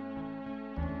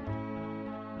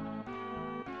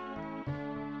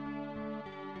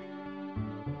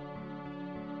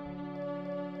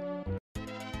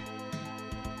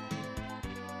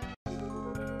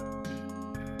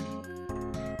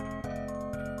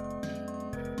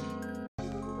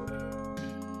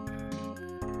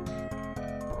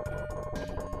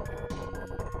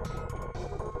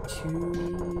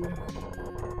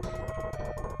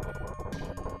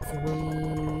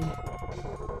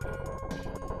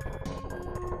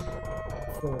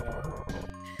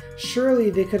 Surely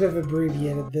they could have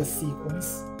abbreviated this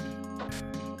sequence.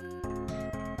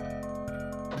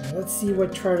 Now let's see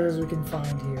what treasures we can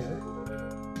find here.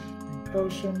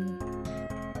 Potion.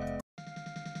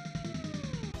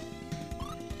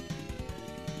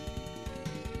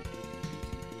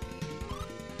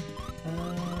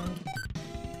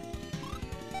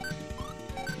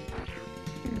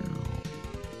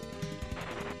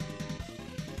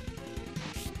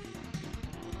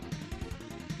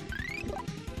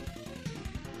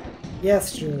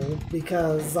 Yes, true,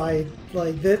 because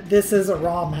this is a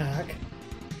ROM hack.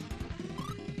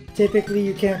 Typically,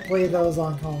 you can't play those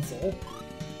on console.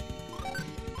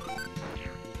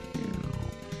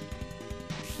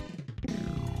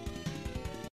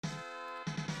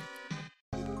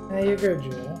 Hey, you're good,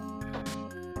 Jewel.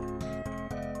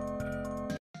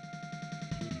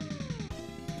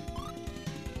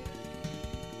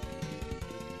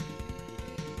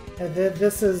 And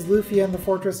this is Lufia and the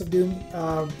Fortress of Doom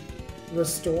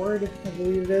restored, I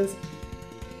believe it is.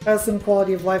 Has some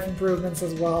quality of life improvements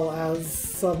as well as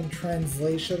some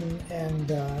translation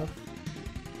and a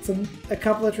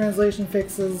couple of translation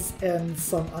fixes and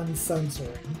some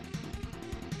uncensoring.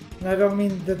 And I don't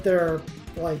mean that they're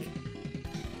like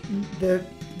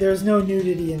there's no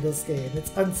nudity in this game.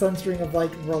 It's uncensoring of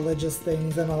like religious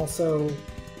things, and also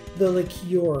the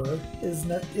liqueur is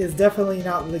definitely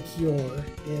not liqueur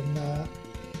in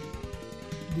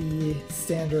the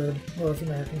standard North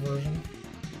American version.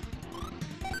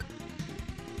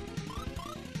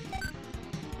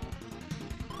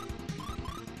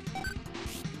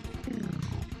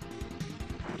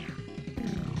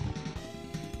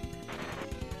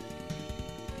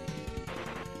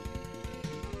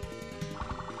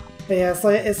 But yeah,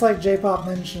 it's like J-Pop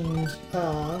mentioned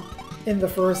in the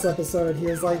first episode. He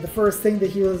was like, the first thing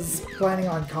that he was planning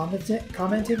on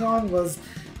commenting on was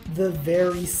the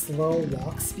very slow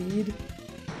walk speed,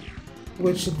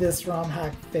 which this ROM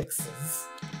hack fixes.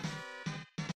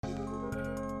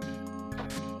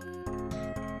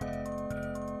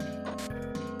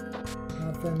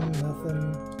 Nothing,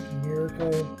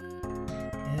 miracle,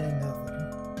 and nothing.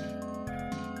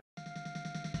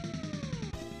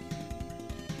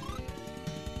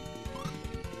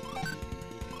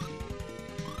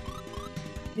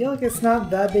 I feel like it's not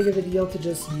that big of a deal to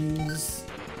just use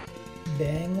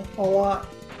Bang a lot.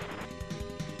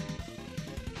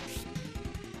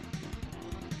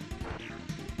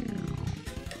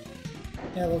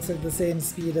 Yeah, it looks like the same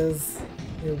speed as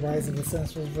your Rise of the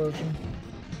Sensors version.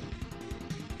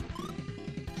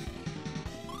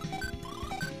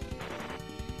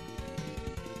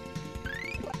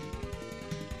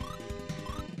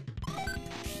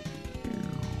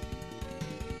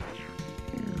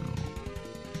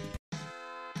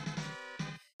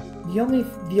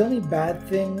 The only bad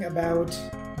thing about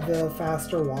the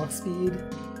faster walk speed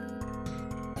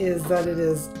is that it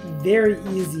is very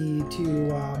easy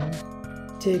to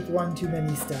take one too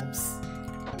many steps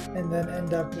and then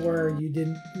end up where you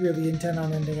didn't really intend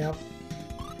on ending up.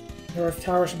 North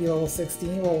Tower should be level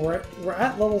 16. Well, we're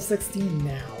at level 16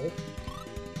 now,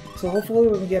 so hopefully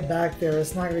when we get back there,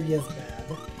 it's not going to be as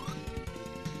bad.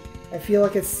 I feel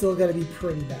like it's still going to be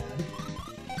pretty bad.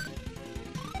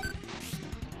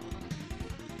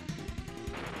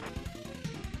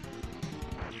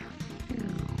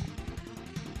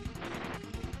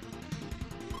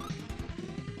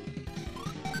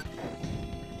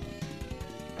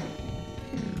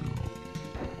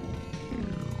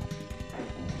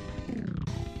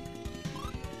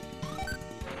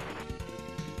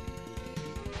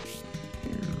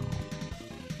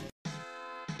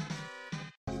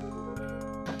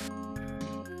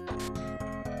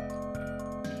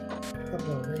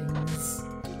 Couple of rings,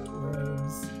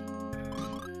 robes.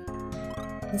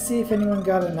 Let's see if anyone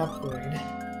got an upgrade.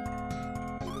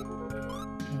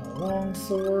 A long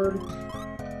sword.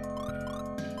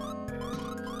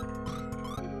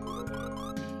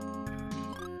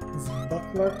 This is a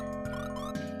buckler.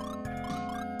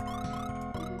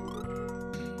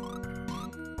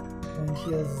 And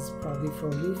heals is probably for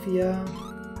Lufia.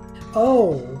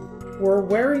 Oh, we're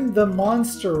wearing the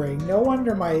monster ring. No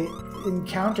wonder my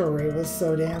encounter rate was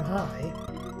so damn high.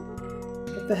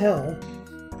 What the hell?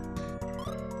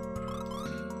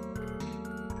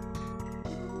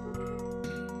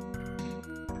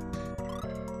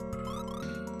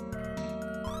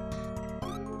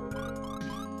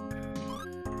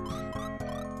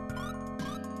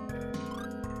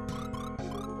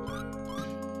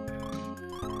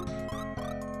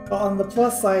 Well, on the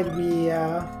plus side, we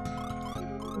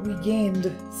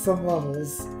gained some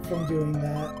levels from doing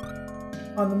that.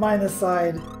 On the minus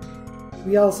side,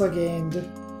 we also gained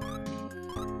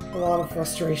a lot of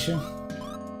frustration.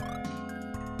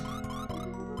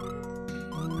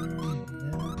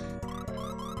 Yeah.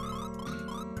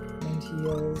 And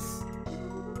heals.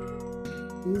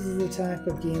 Loses attack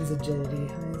but gains agility.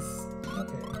 Nice.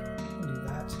 Okay, I'll do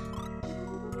that.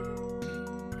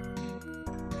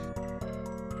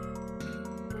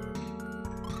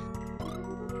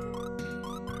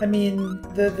 I mean,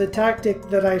 the tactic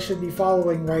that I should be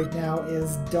following right now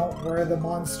is don't wear the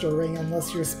monster ring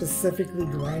unless you're specifically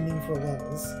grinding for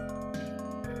levels.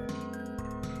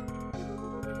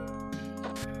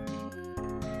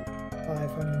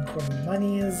 520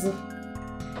 monies.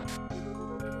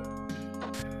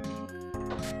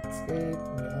 Escape,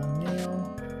 long nail.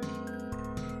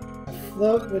 A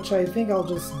float, which I think I'll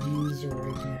just use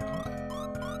right now.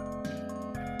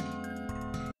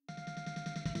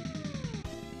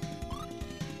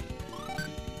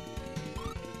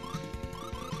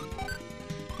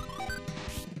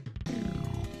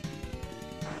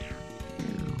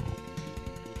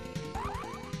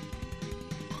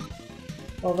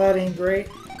 Well, that ain't great.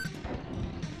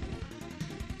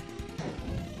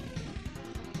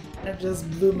 I just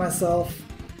blew myself.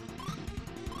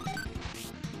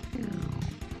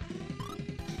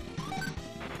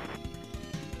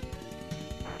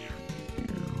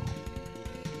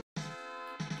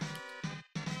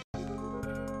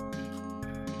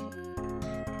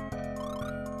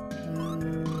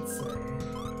 Let's see.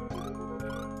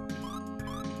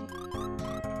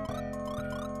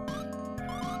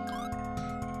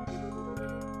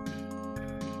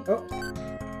 Oh,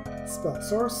 spell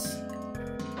source.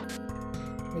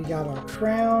 We got our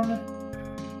crown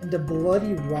and a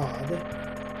bloody rod.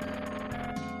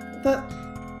 That.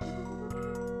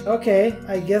 Okay,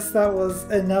 I guess that was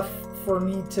enough for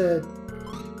me to.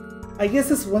 I guess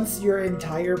it's once your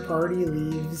entire party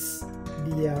leaves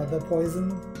the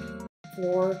poison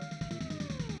floor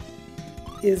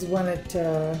is when it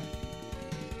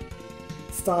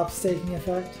stops taking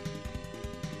effect.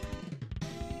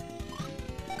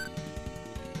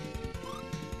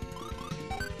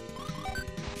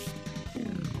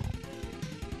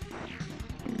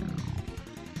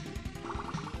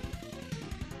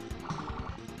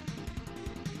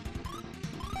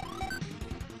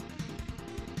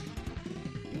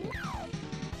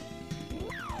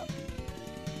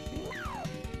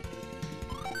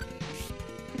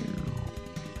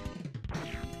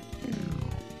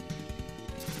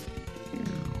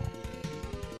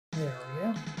 There we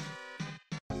go.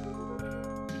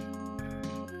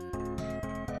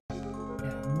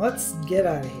 And let's get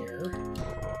out of here.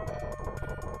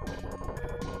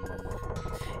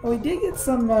 And we did get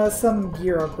some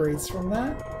gear upgrades from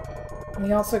that.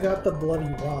 We also got the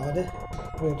bloody rod,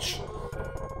 which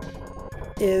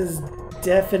is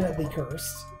definitely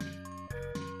cursed.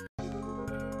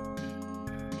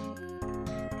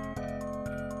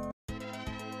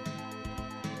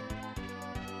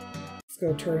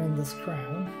 Go turn in this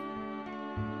crown.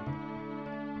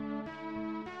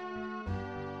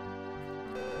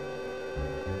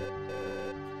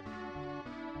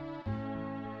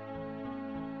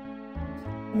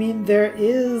 I mean, there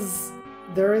is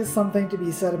something to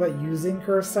be said about using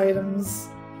cursed items,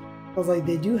 because like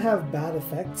they do have bad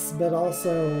effects, but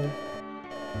also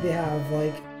they have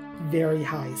like very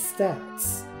high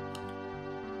stats.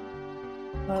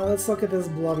 Let's look at this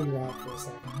bloody rod for a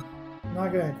second. I'm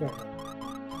not gonna equip it.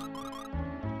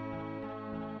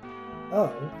 Oh.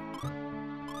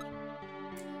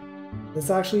 This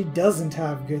actually doesn't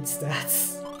have good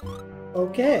stats.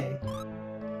 Okay.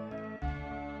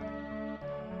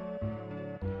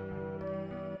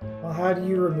 Well, how do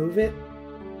you remove it?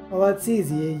 Well, that's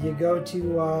easy. You go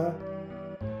to,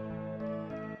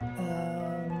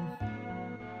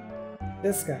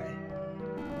 this guy.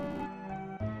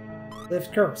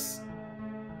 Lift curse.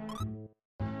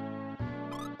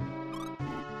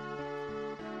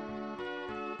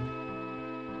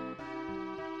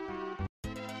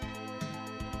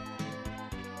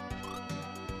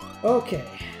 Okay.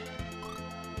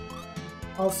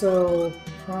 Also,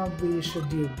 probably should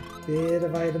do a bit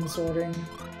of item sorting.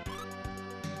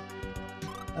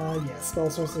 Yeah,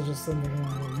 spell source is just something I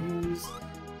want to use.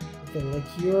 The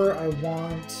liqueur I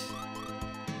want.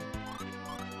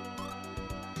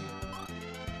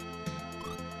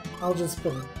 I'll just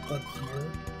put it like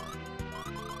here.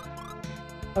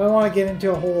 I don't want to get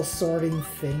into a whole sorting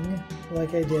thing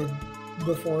like I did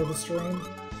before the stream.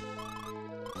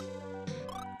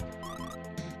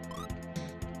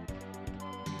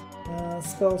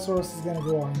 Spell source is going to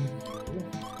go on you.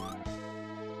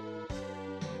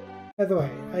 By the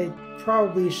way, I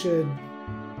probably should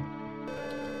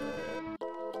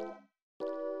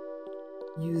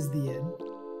use the inn.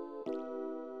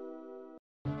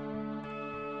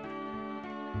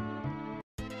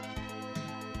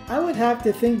 I would have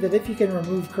to think that if you can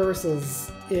remove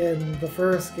curses in the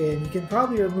first game, you can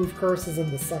probably remove curses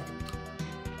in the second.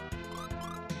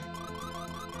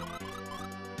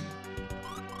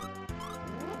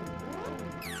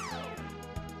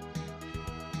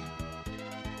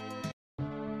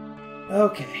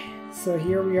 Okay, so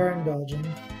here we are in Belgium.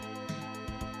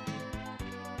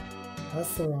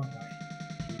 That's the wrong way.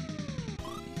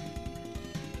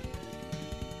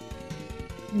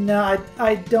 No,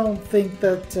 I don't think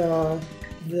that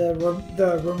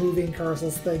the removing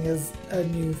curses thing is a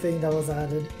new thing that was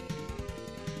added.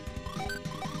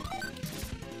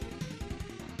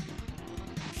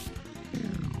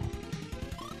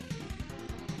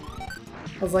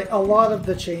 I was like, a lot of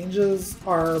the changes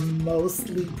are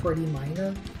mostly pretty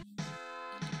minor.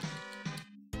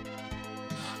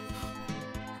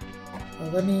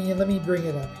 Let me bring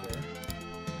it up here.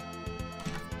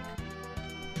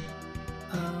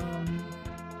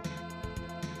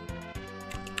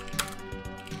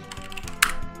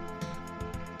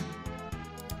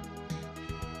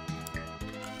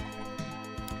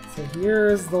 So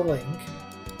here's the link.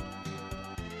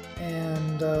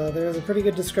 And there's a pretty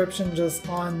good description just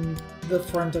on the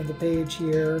front of the page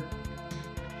here.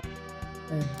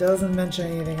 And it doesn't mention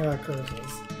anything about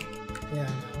curses. Yeah, I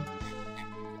know.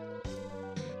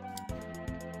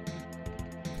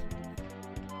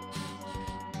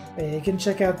 But you can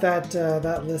check out that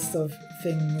that list of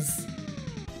things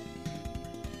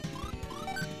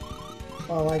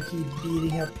while I keep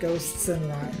beating up ghosts and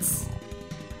rats.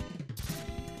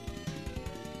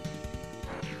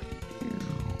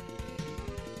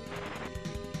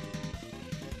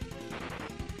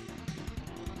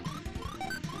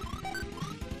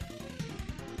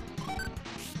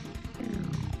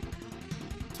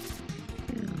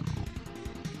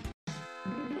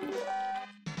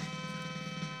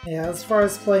 Yeah, as far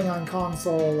as playing on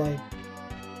console, like,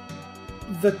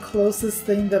 the closest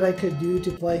thing that I could do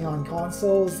to playing on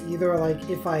console is either, like,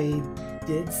 if I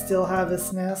did still have a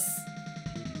SNES,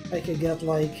 I could get,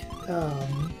 like,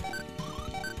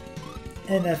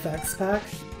 an FX pack.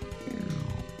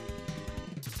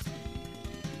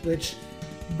 Which,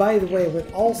 by the way,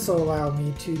 would also allow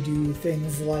me to do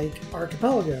things like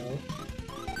Archipelago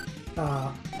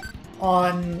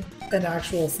on an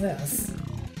actual SNES.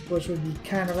 Which would be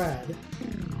kind of rad.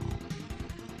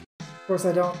 Of course,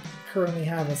 I don't currently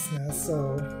have a SNES,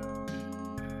 so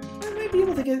I might be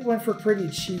able to get one for pretty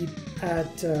cheap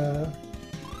at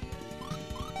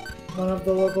one of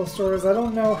the local stores. I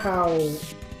don't know how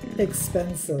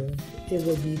expensive it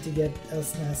would be to get a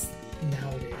SNES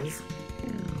nowadays.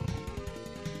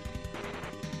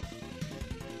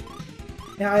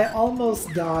 Now, I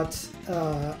almost got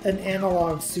an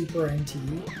analog Super NT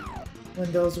when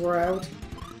those were out.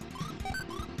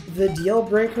 The deal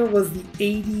breaker was the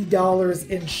 $80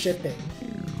 in shipping.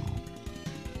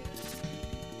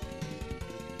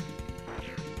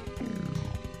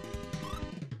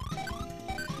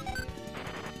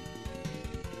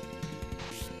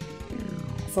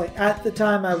 It's like, at the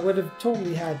time I would have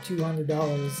totally had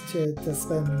 $200 to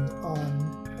spend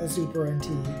on a Super NT.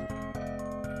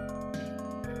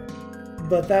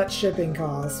 But that shipping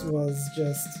cost was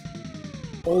just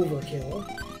overkill.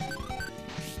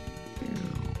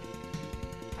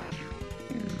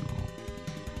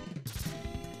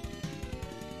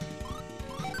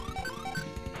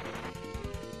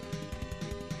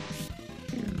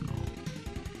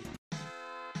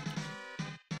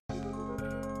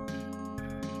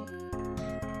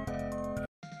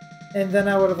 And then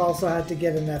I would have also had to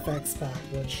get an FX pack,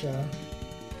 which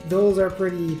those are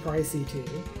pretty pricey too.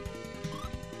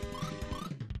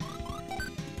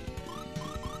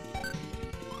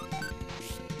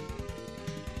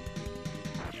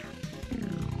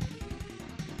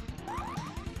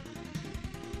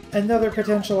 Another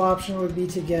potential option would be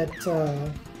to get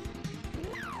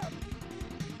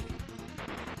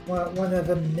one of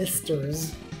the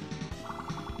misters.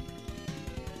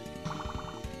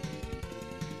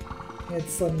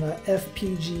 It's some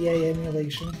FPGA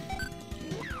emulation.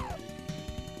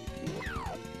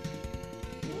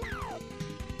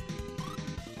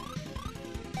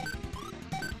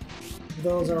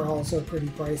 Those are also pretty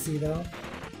pricey though.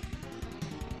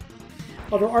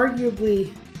 Although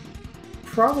arguably,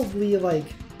 probably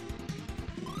like,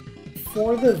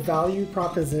 for the value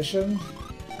proposition,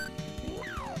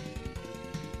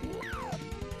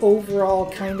 overall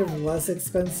kind of less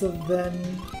expensive than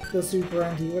the Super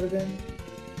NT would have been.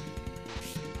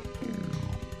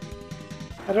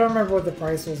 I don't remember what the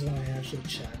price was when I actually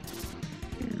checked.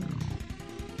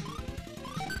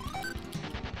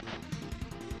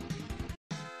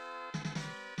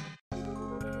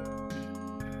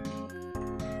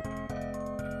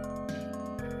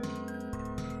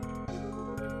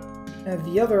 And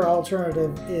the other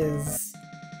alternative is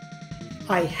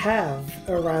I have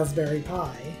a Raspberry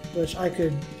Pi, which I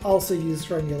could also use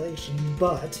for emulation,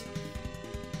 but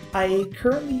I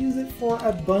currently use it for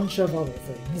a bunch of other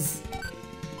things.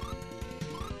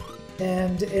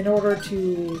 And in order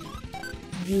to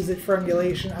use it for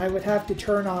emulation, I would have to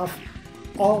turn off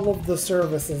all of the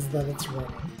services that it's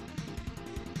running.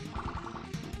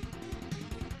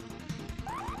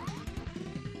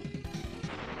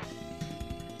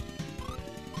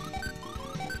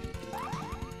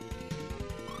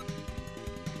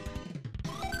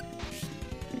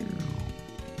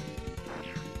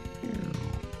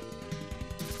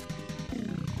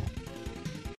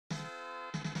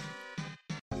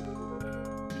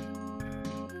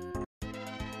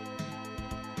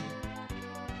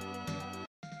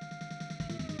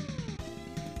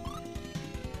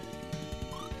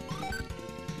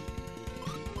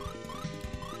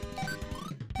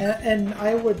 And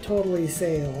I would totally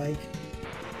say, like,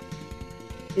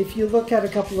 if you look at a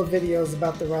couple of videos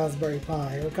about the Raspberry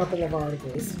Pi, or a couple of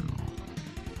articles,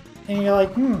 and you're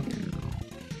like,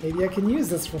 maybe I can use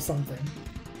this for something.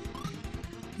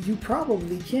 You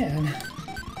probably can.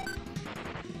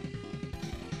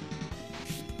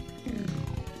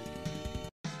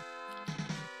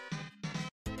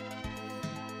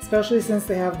 Especially since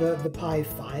they have the Pi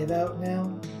 5 out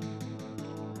now.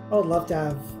 I would love to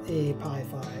have a Pi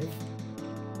 5.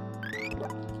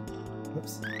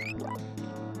 Whoops.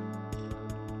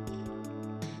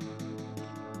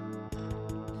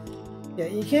 Yeah,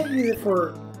 you can't use it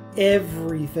for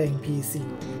everything PC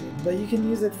related, but you can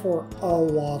use it for a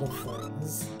lot of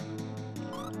things.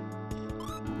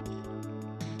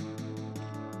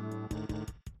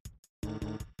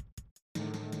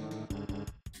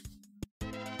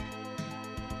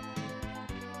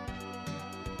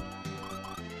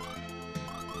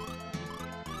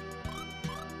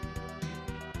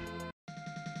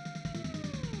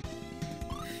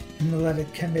 And let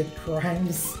it commit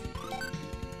crimes.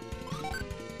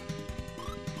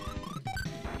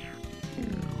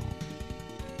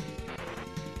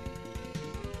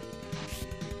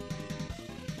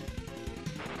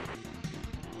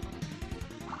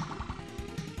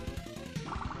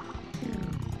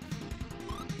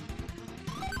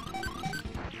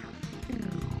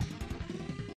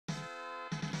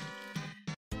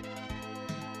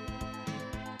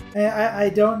 I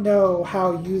don't know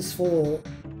how useful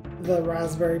the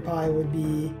Raspberry Pi would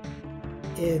be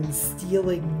in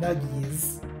stealing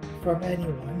nuggies from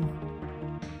anyone.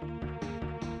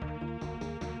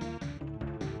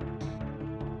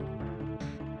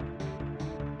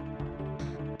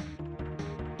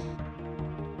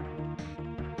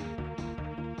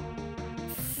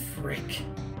 Frick.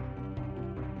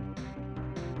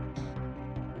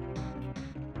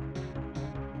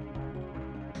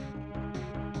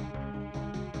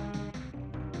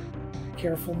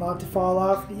 Careful not to fall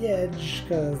off the edge,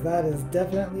 because that is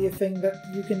definitely a thing that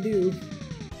you can do.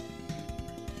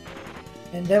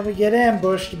 And then we get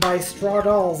ambushed by straw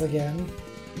dolls again.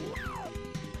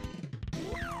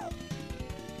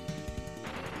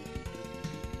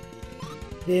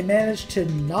 They managed to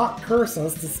not curse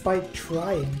us despite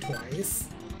trying twice.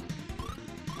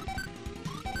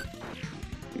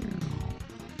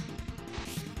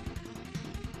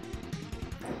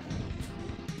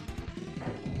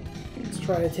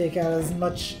 Try to take out as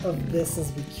much of this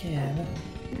as we can.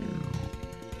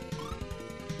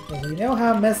 But we know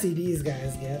how messy these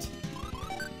guys get.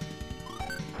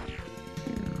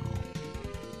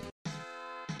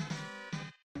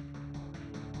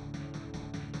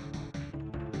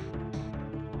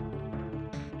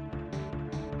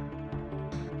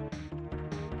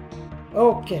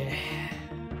 Okay.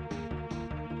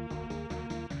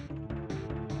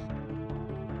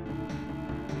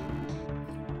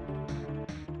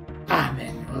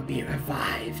 Be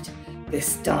revived.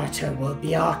 This daughter will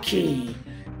be our key.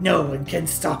 No one can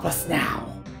stop us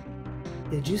now.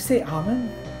 Did you say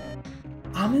Amen?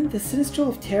 Amen, the Sinistral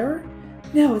of Terror?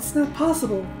 No, it's not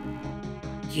possible.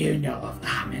 You know of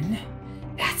Amen.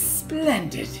 That's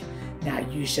splendid. Now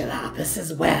you shall help us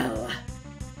as well.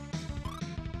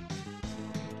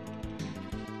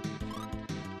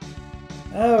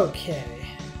 Okay.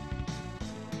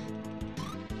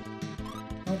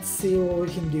 Let's see what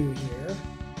we can do here.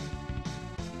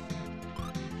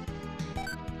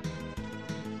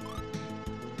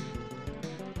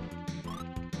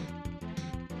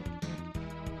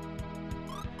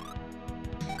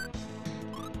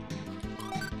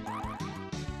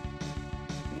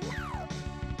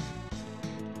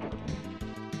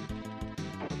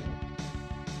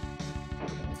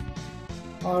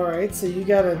 Alright, so you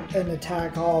got an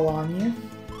attack all on you.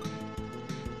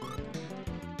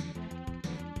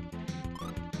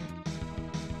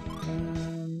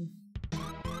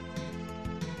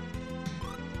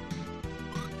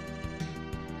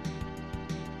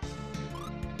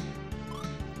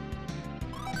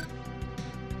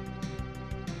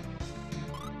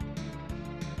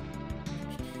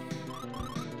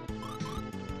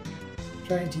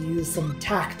 Trying to use some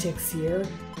tactics here.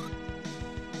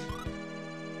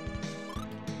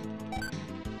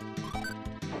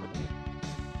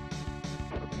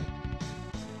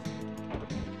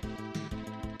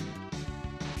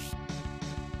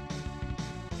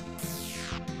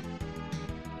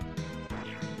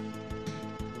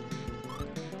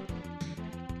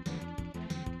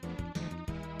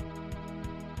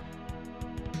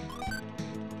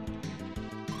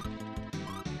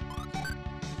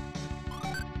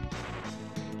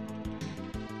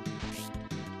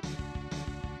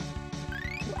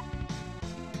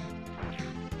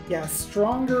 Yeah,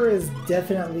 Stronger is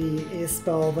definitely a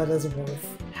spell that is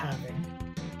worth having.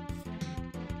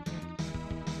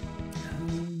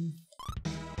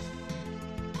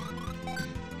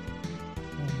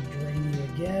 I'll drain you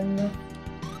again.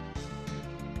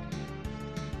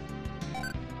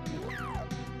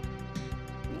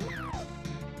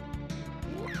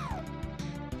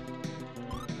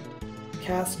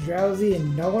 Cast Drowsy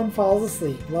and no one falls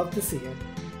asleep. Love to see it.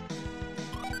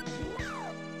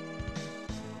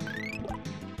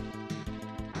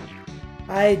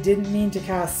 I didn't mean to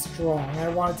cast Strong. I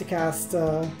wanted to cast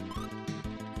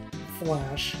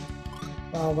Flash.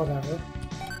 Well, whatever.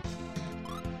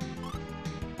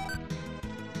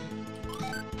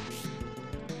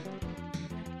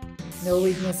 No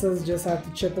weaknesses, just have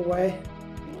to chip away.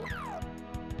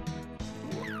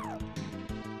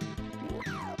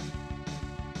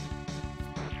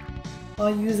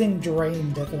 Well, using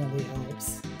Drain definitely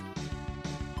helps.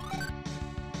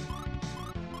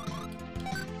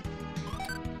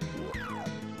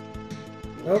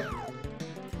 Nope.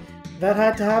 That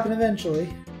had to happen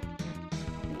eventually.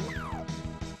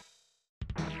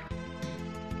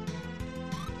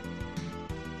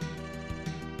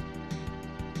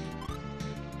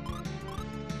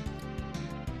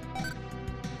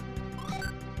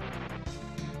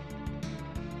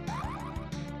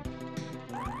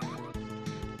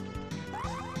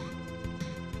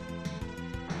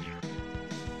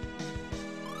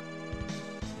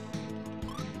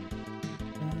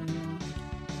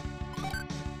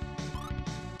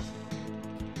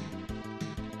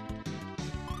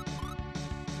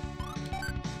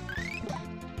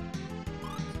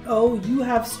 Oh, you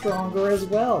have Stronger as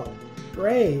well.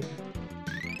 Great.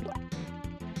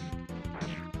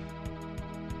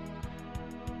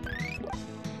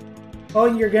 Oh,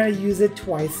 and you're gonna use it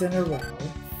twice in a row.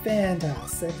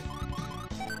 Fantastic.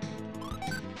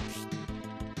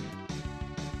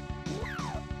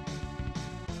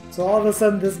 So all of a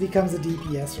sudden this becomes a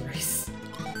DPS race.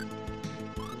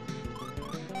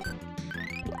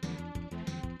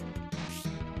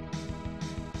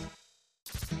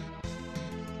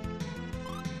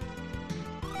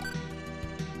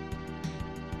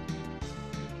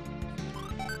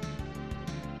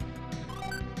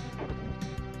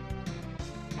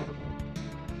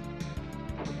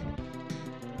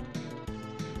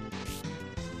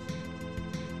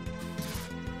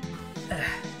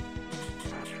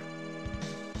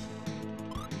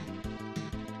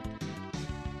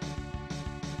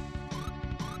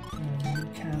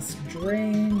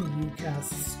 Drain, you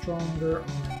cast Stronger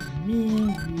on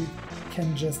me, you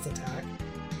can just attack.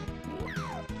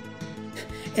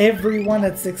 Everyone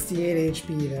at 68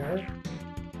 HP there.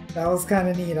 That was kind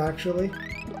of neat, actually.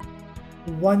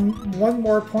 One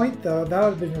more point, though, that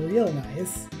would have been real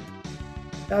nice.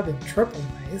 That would have been triple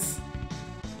nice.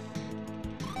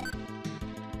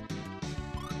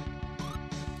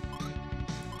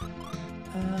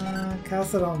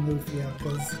 Cast it on Lufia,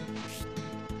 because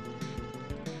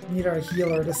need our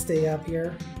healer to stay up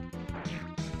here.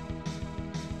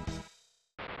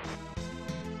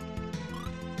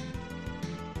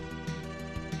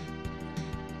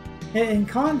 In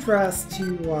contrast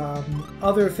to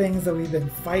other things that we've been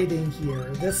fighting here,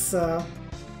 this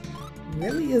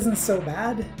really isn't so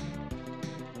bad.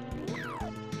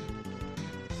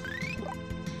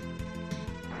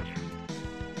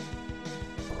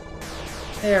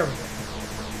 There we go.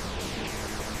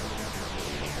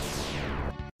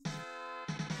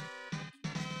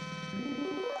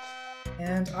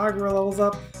 And Agro levels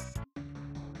up.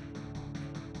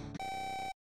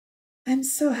 I'm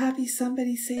so happy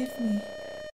somebody saved me.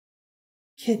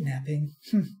 Kidnapping.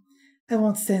 I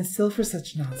won't stand still for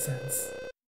such nonsense.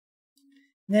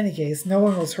 In any case, no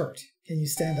one was hurt. Can you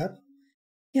stand up?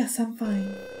 Yes, I'm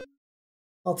fine.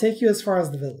 I'll take you as far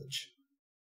as the village.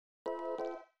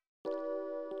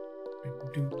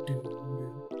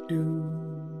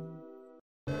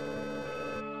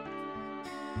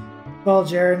 Well,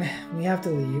 Jaren, we have to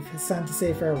leave. It's time to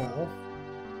say farewell.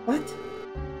 What?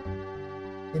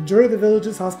 Enjoy the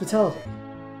village's hospitality.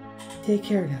 Take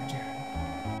care now,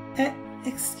 Jaren.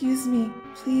 Excuse me.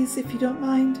 Please, if you don't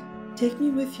mind, take me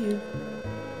with you.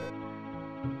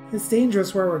 It's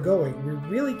dangerous where we're going. We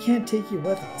really can't take you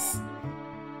with us.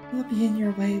 I'll be in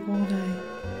your way, won't I?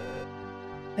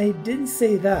 I didn't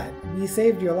say that. We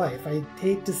saved your life. I'd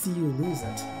hate to see you lose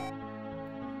it.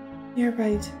 You're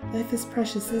right. Life is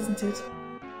precious, isn't it?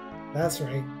 That's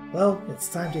right. Well, it's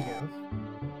time to go.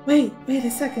 Wait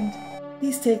a second.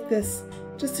 Please take this,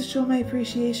 just to show my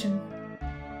appreciation.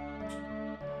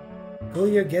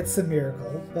 Julia gets a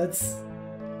miracle. That's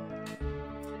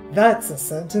a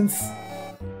sentence.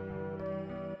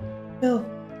 Bill,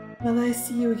 Will I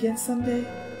see you again someday?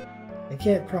 I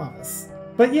can't promise.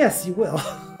 But yes, you will.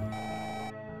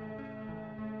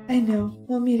 I know.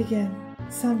 We'll meet again.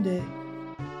 Someday.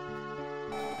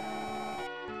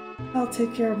 I'll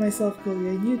take care of myself,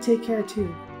 Gulia, and you take care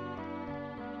too.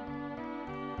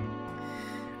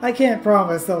 I can't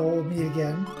promise that we'll meet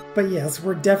again, but yes,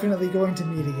 we're definitely going to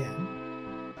meet again.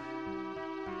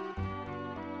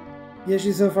 The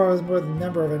issue so far was more the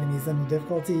number of enemies than the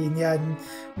difficulty, and yeah,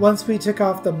 once we took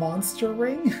off the monster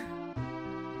ring,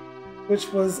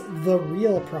 which was the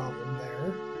real problem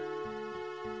there,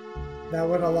 that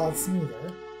went a lot smoother.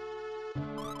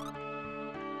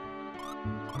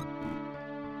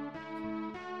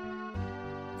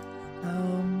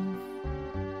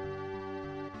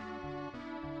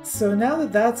 So now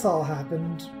that that's all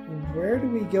happened, where do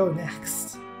we go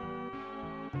next?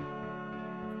 I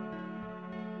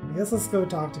guess let's go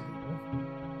talk to people.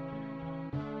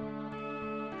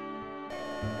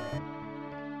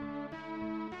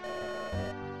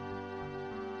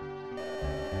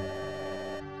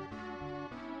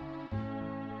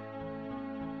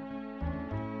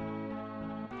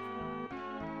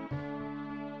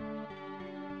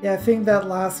 Yeah, I think that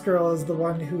last girl is the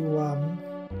one who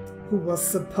was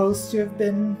supposed to have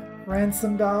been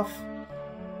ransomed off,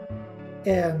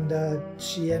 and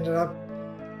she ended up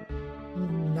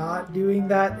not doing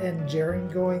that, and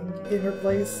Jaren going in her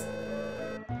place.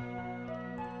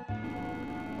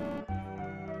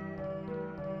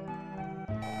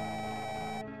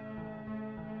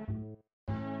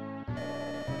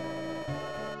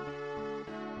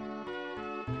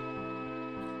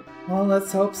 Well,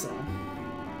 let's hope so.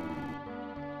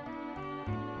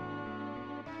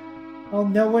 Well,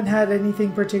 no one had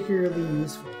anything particularly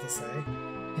useful to say.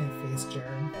 Can't face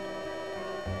Jaren.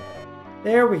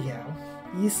 There we go.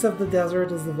 East of the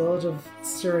desert is the village of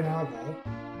Surinagal.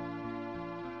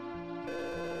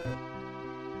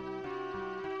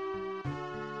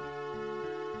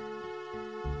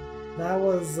 That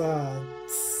was,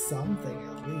 something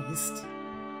at least.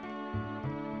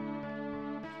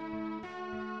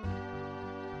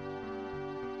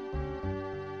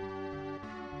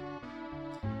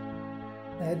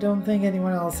 I don't think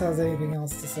anyone else has anything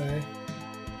else to say.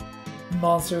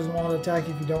 Monsters won't attack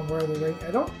if you don't wear the ring.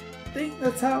 I don't think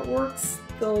that's how it works.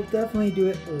 They'll definitely do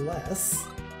it less.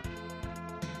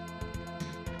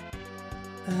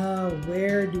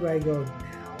 Where do I go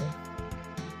now?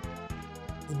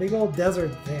 There's a big old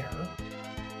desert there.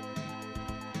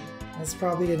 That's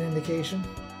probably an indication.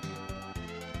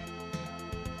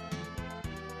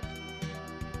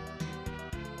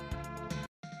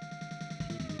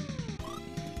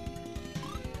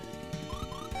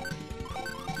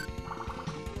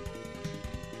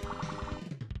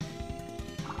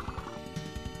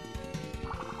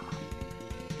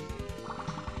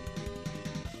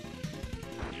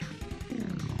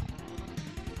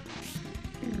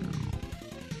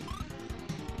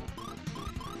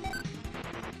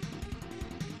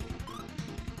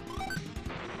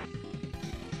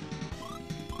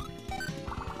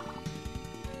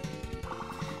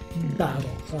 Battle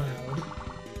Cloud.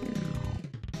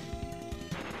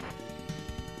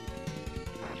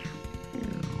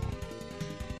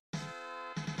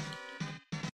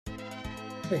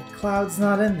 Wait, Cloud's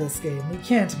not in this game. We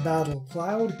can't battle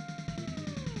Cloud.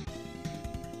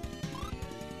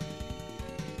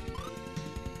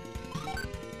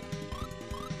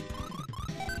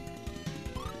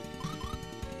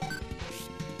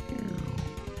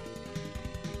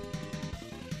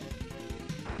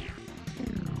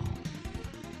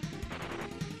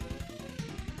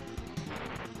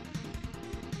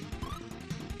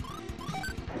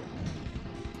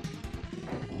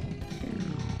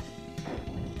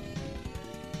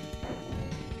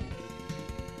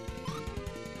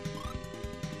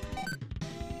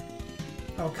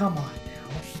 Oh, come on now.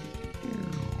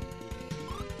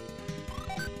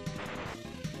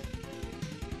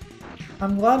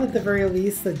 I'm glad at the very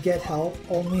least that Get Help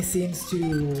only seems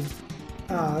to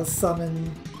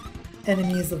summon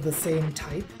enemies of the same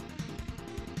type.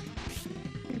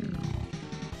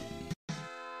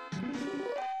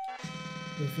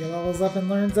 Lufia levels up and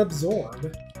learns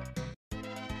Absorb.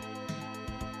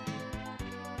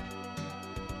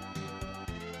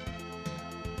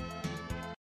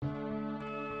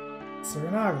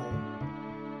 Surinagal.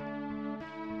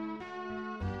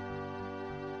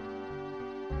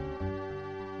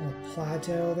 A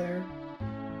plateau there.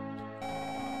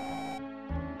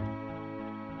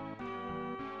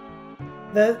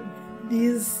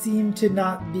 These seem to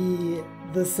not be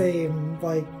the same,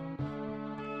 like,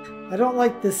 I don't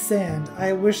like the sand.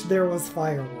 I wish there was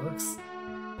fireworks.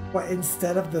 What,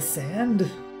 instead of the sand?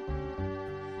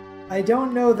 I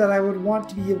don't know that I would want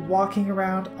to be walking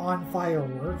around on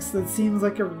fireworks. That seems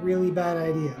like a really bad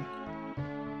idea.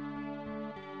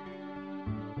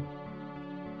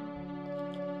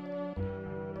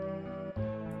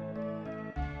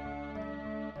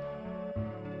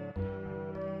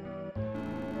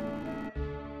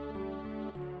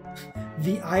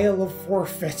 The Isle of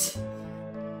Forfeit.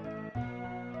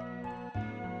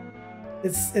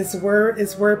 It's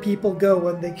where people go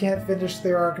when they can't finish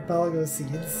their archipelago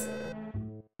seeds.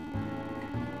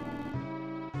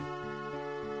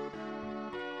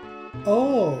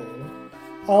 Oh,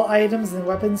 all items and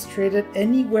weapons traded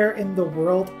anywhere in the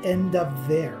world end up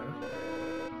there.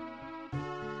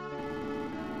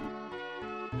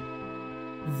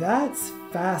 That's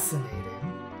fascinating.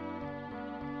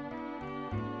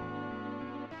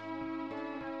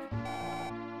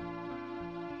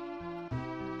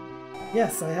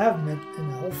 Yes, I have met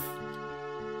an elf.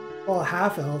 Well, a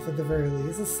half-elf at the very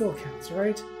least. It still counts,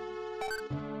 right?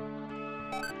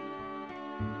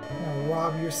 Now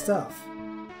rob your stuff.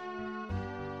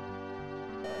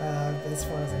 As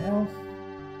far as I know.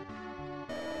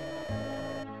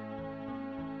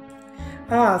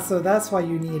 Ah, so that's why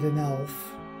you need an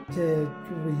elf to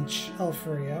reach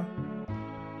Elfrea.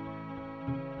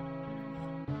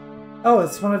 Oh,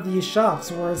 it's one of these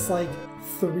shops where it's like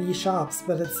 3 shops,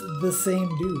 but it's the same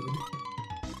dude.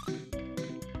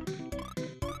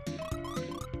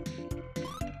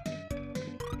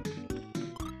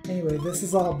 Anyway, this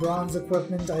is all bronze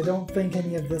equipment. I don't think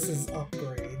any of this is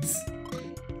upgrades.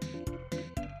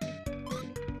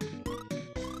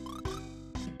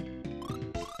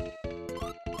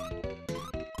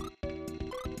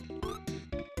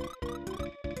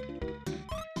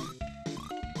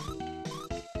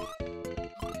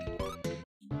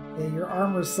 Yeah, your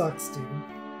armor sucks, dude.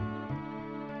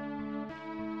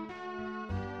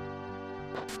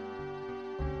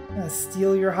 I'm gonna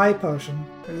steal your high potion.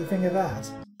 What do you think of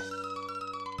that?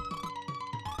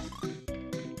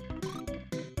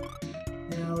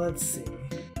 Now let's see.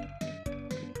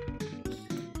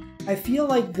 I feel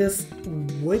like this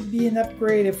would be an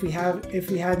upgrade if we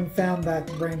hadn't found that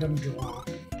random drop.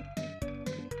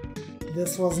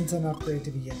 This wasn't an upgrade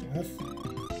to begin with.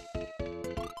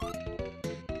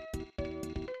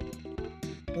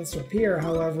 This rapier,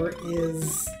 however,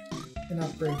 is an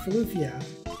upgrade for Lufia.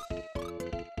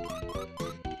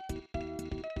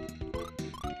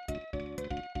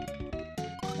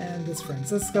 And this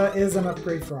Francisca is an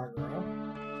upgrade for Agro.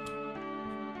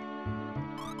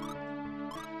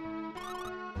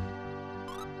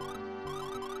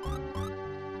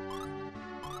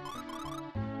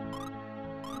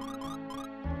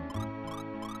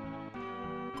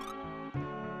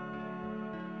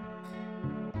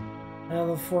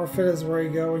 The forfeit is where you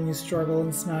go when you struggle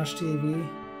in Smash TV.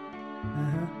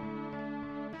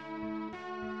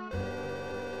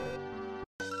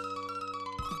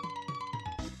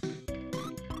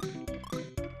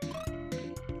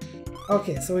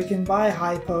 Okay, so we can buy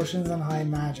high potions and high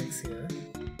magics here.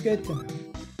 Good to know.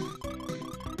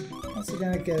 Also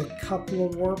gonna get a couple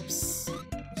of warps,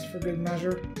 just for good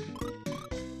measure.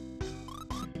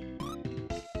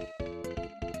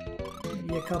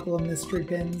 Maybe a couple of mystery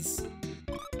pins.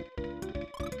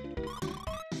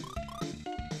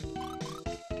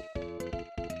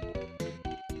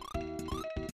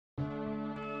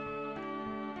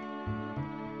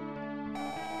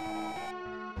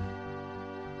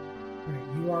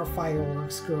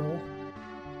 Fireworks girl.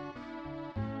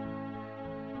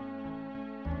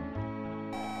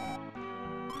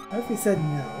 What if we said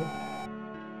no?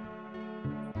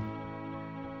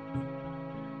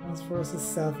 As far as the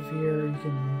south of here, you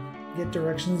can get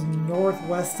directions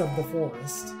northwest of the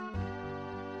forest.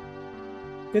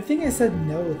 Good thing I said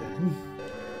no then.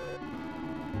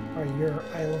 Alright, you're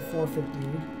Isle of Forfeit,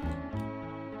 dude.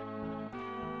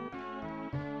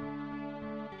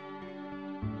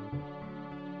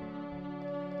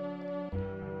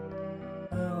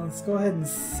 Let's go ahead and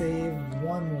save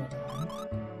one more time.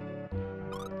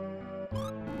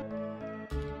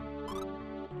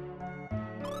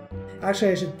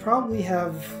 Actually, I should probably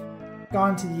have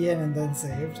gone to the inn and then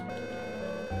saved.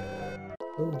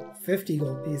 Ooh, 50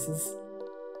 gold pieces.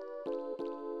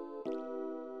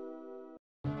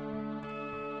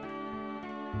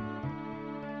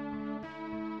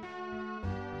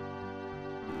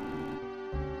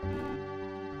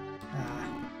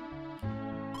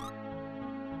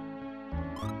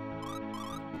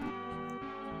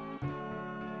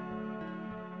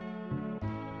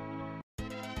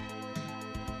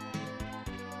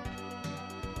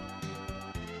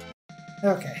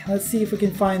 Okay, let's see if we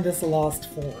can find this lost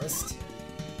forest.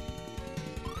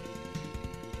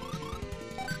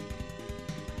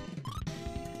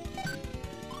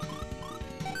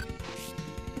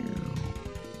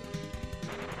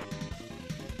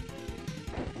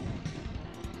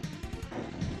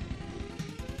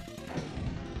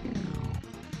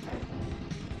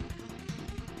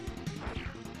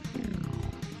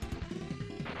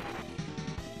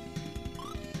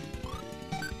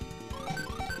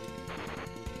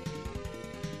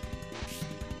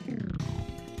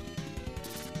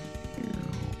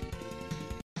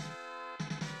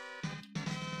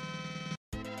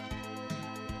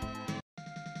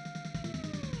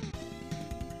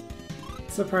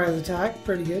 Surprise attack,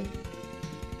 pretty good.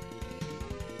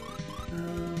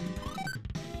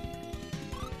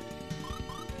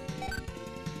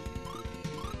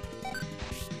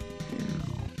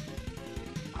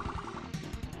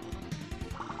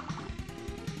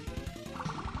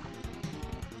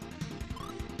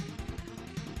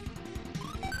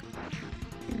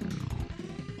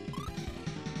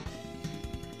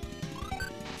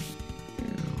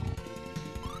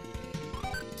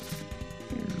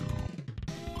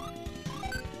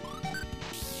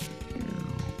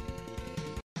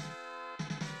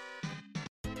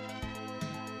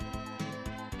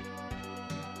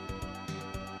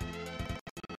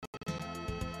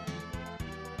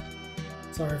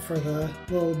 Sorry for the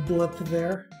little blip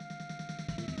there.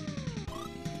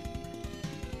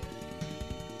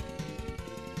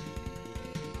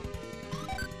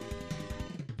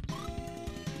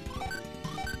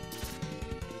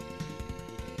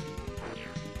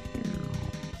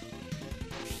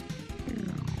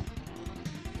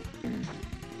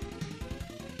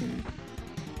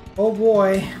 Oh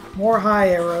boy, more high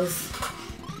arrows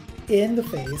in the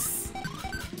face.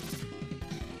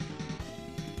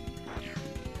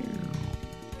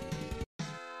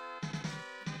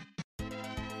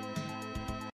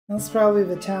 That's probably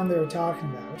the town they were talking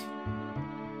about.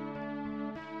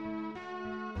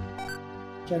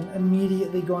 Which I'm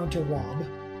immediately going to rob.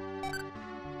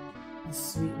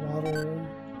 Sweetwater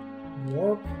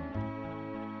Warp.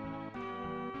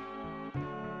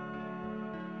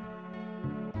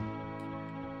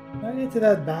 Can I get to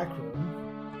that back room?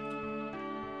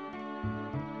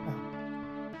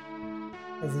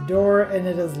 Oh. There's a door and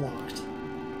it is locked.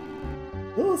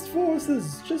 Lost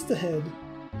forces just ahead.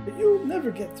 But you'll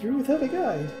never get through without a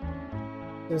guide.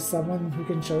 There's someone who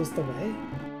can show us the way?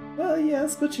 Well,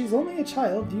 yes, but she's only a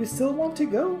child. Do you still want to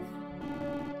go?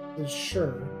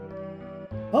 Sure.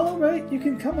 Alright, you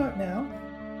can come out now.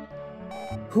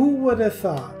 Who would have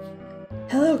thought?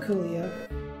 Hello, Coolio.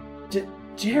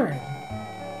 Jaren.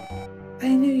 I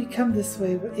knew you'd come this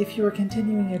way if you were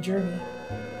continuing your journey.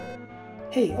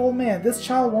 Hey, old man, this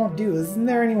child won't do. Isn't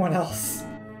there anyone else?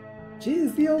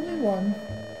 She's the only one.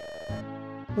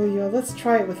 Coolio, let's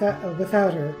try it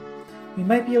without her. We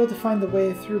might be able to find the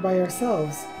way through by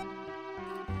ourselves.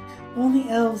 Only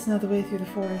elves know the way through the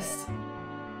forest.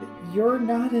 But you're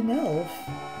not an elf.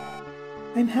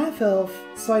 I'm half-elf,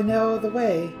 so I know the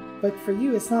way, but for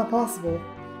you it's not possible.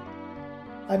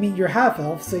 I mean, you're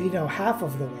half-elf, so you know half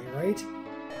of the way, right?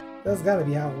 That's gotta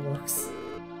be how it works.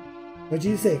 What'd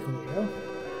you say, Coolio?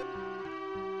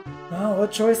 Well,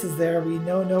 what choice is there? We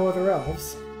know no other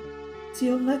elves. So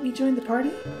you'll let me join the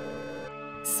party?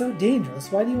 It's so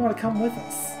dangerous. Why do you want to come with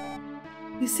us?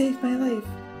 You saved my life.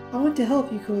 I want to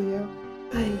help you, Coolio.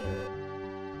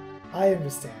 I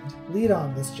understand. Lead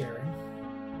on, Miss Jaren.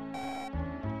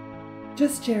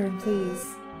 Just Jaren,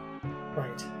 please.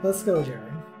 Right. Let's go,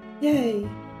 Jaren. Yay!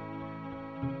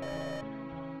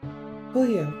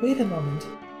 Coolio, wait a moment.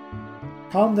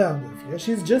 Calm down, Lufia.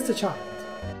 She's just a child.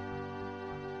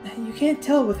 You can't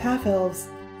tell with half-elves.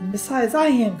 And besides, I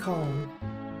am calm.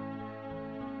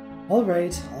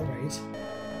 Alright, alright.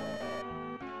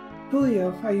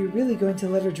 Coolio, are you really going to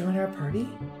let her join our party?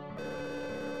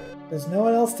 There's no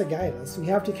one else to guide us. We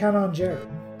have to count on Jaren.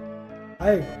 I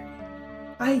agree.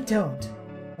 I don't.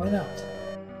 Why not?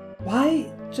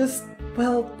 Why? Just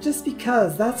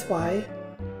because, that's why.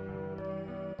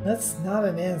 That's not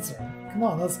an answer. Come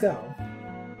on, let's go.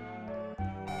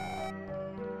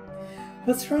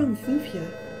 What's wrong with Lufia?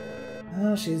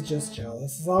 Oh, she's just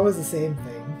jealous. It's always the same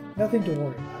thing. Nothing to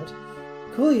worry about.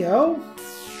 Coolio!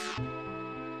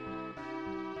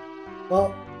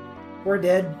 Well, we're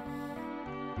dead.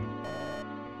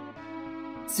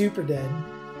 Super dead.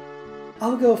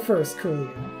 I'll go first,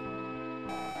 Coolio.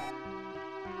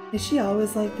 Is she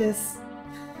always like this?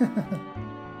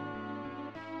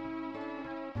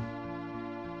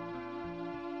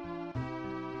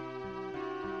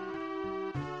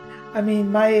 I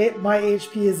mean, my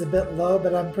HP is a bit low,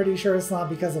 but I'm pretty sure it's not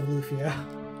because of Lufia.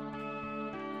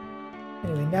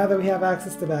 Anyway, now that we have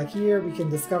access to back here, we can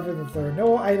discover that there are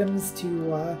no items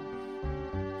to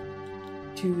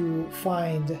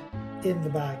find in the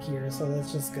back here, so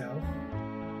let's just go.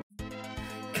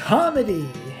 Comedy!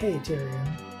 Hey, Tyrion.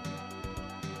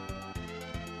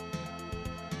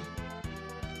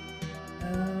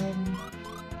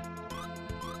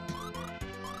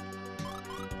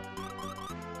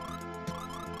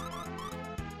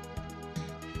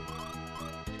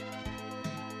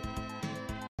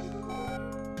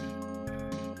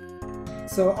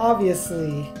 So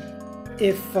obviously,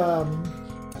 if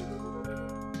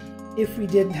we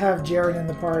didn't have Jaren in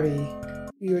the party,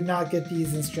 we would not get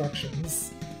these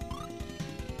instructions.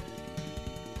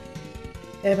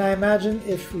 And I imagine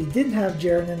if we didn't have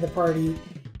Jaren in the party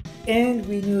and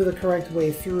we knew the correct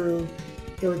way through,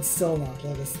 it would still not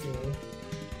let us through.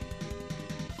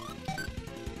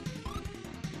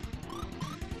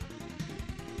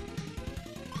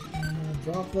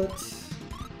 Droplet.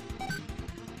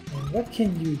 And what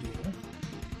can you do?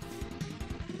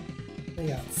 We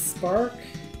got Spark.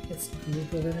 It's a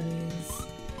group of enemies.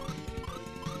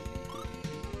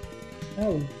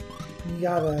 Oh, we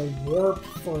got a warp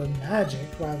for magic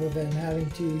rather than having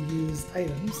to use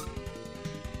items.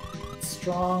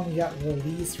 Strong, we got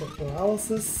release for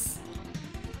paralysis.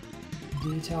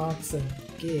 Detox and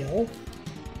Gale.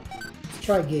 Let's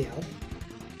try Gale.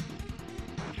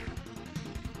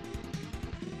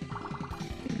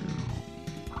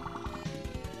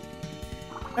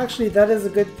 Actually, that is a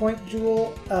good point,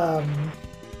 Jewel.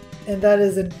 And that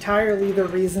is entirely the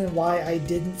reason why I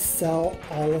didn't sell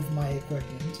all of my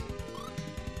equipment.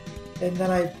 And then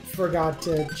I forgot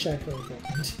to check her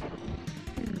equipment.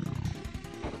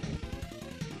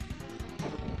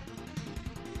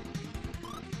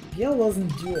 Gale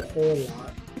doesn't do a whole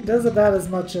lot. It does about as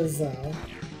much as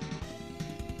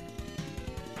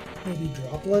maybe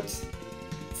Droplet,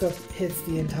 except hits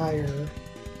the entire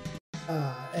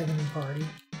enemy party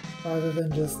rather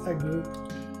than just a group.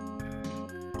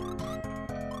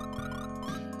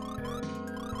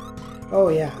 Oh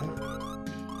yeah.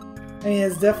 I mean,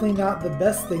 it's definitely not the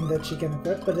best thing that she can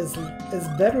equip, but it's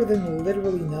better than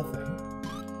literally nothing.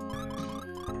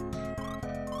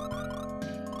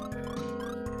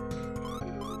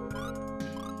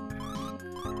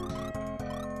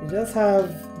 It does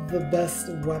have the best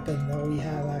weapon that we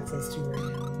have access to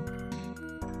right now.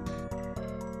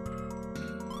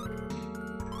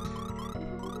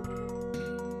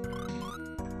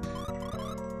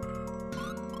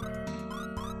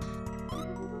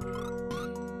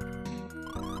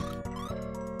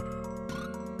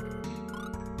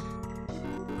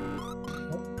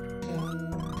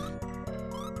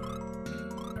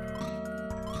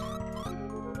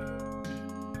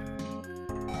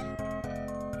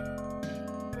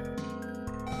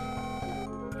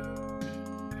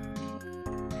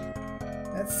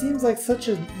 That seems like such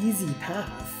an easy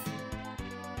path.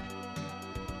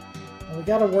 Well, we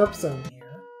got a warp zone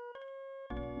here.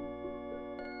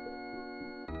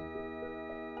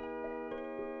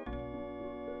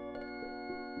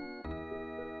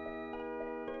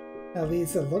 At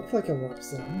least it looked like a warp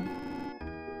zone.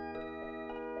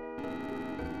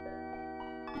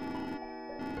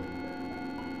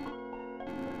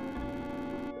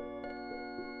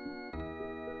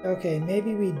 Okay,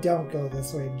 maybe we don't go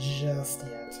this way just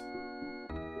yet.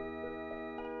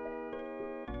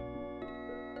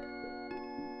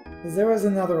 Because there was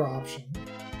another option.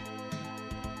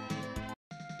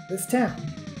 This town,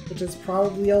 which is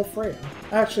probably Elfrea.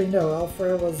 Actually, no,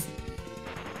 Elfrea was...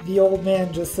 The old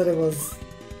man just said it was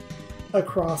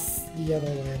across the other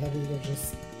way that we were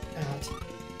just at.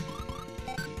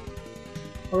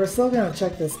 But we're still gonna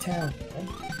check this town, though.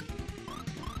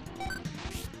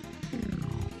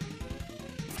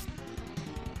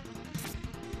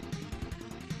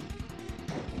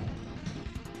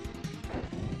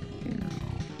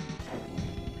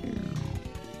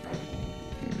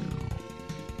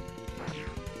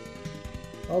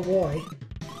 Oh boy.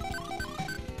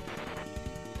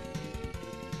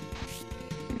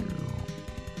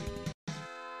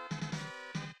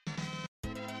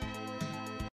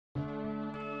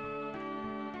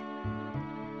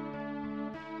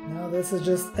 Now this is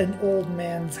just an old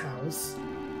man's house.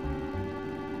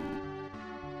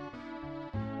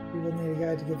 We will need a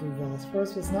guide to get through walls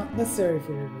first, but it's not necessary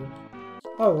for your group.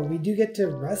 Oh, well, we do get to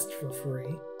rest for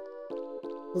free.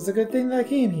 It was a good thing that I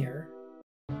came here.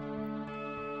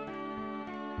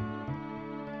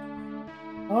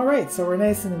 Alright, so we're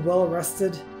nice and well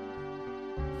rested.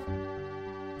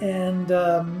 And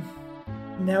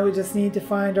now we just need to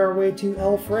find our way to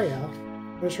Elfrea,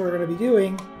 which we're going to be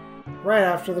doing right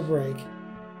after the break.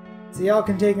 So y'all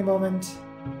can take a moment,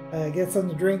 get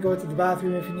something to drink, go to the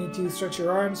bathroom if you need to, stretch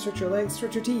your arms, stretch your legs,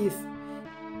 stretch your teeth.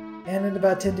 And in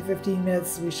about 10 to 15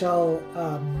 minutes we shall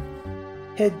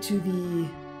head to the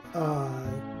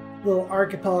little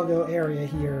archipelago area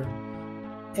here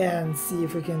and see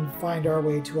if we can find our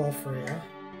way to Elfrea.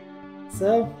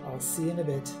 So, I'll see you in a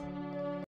bit.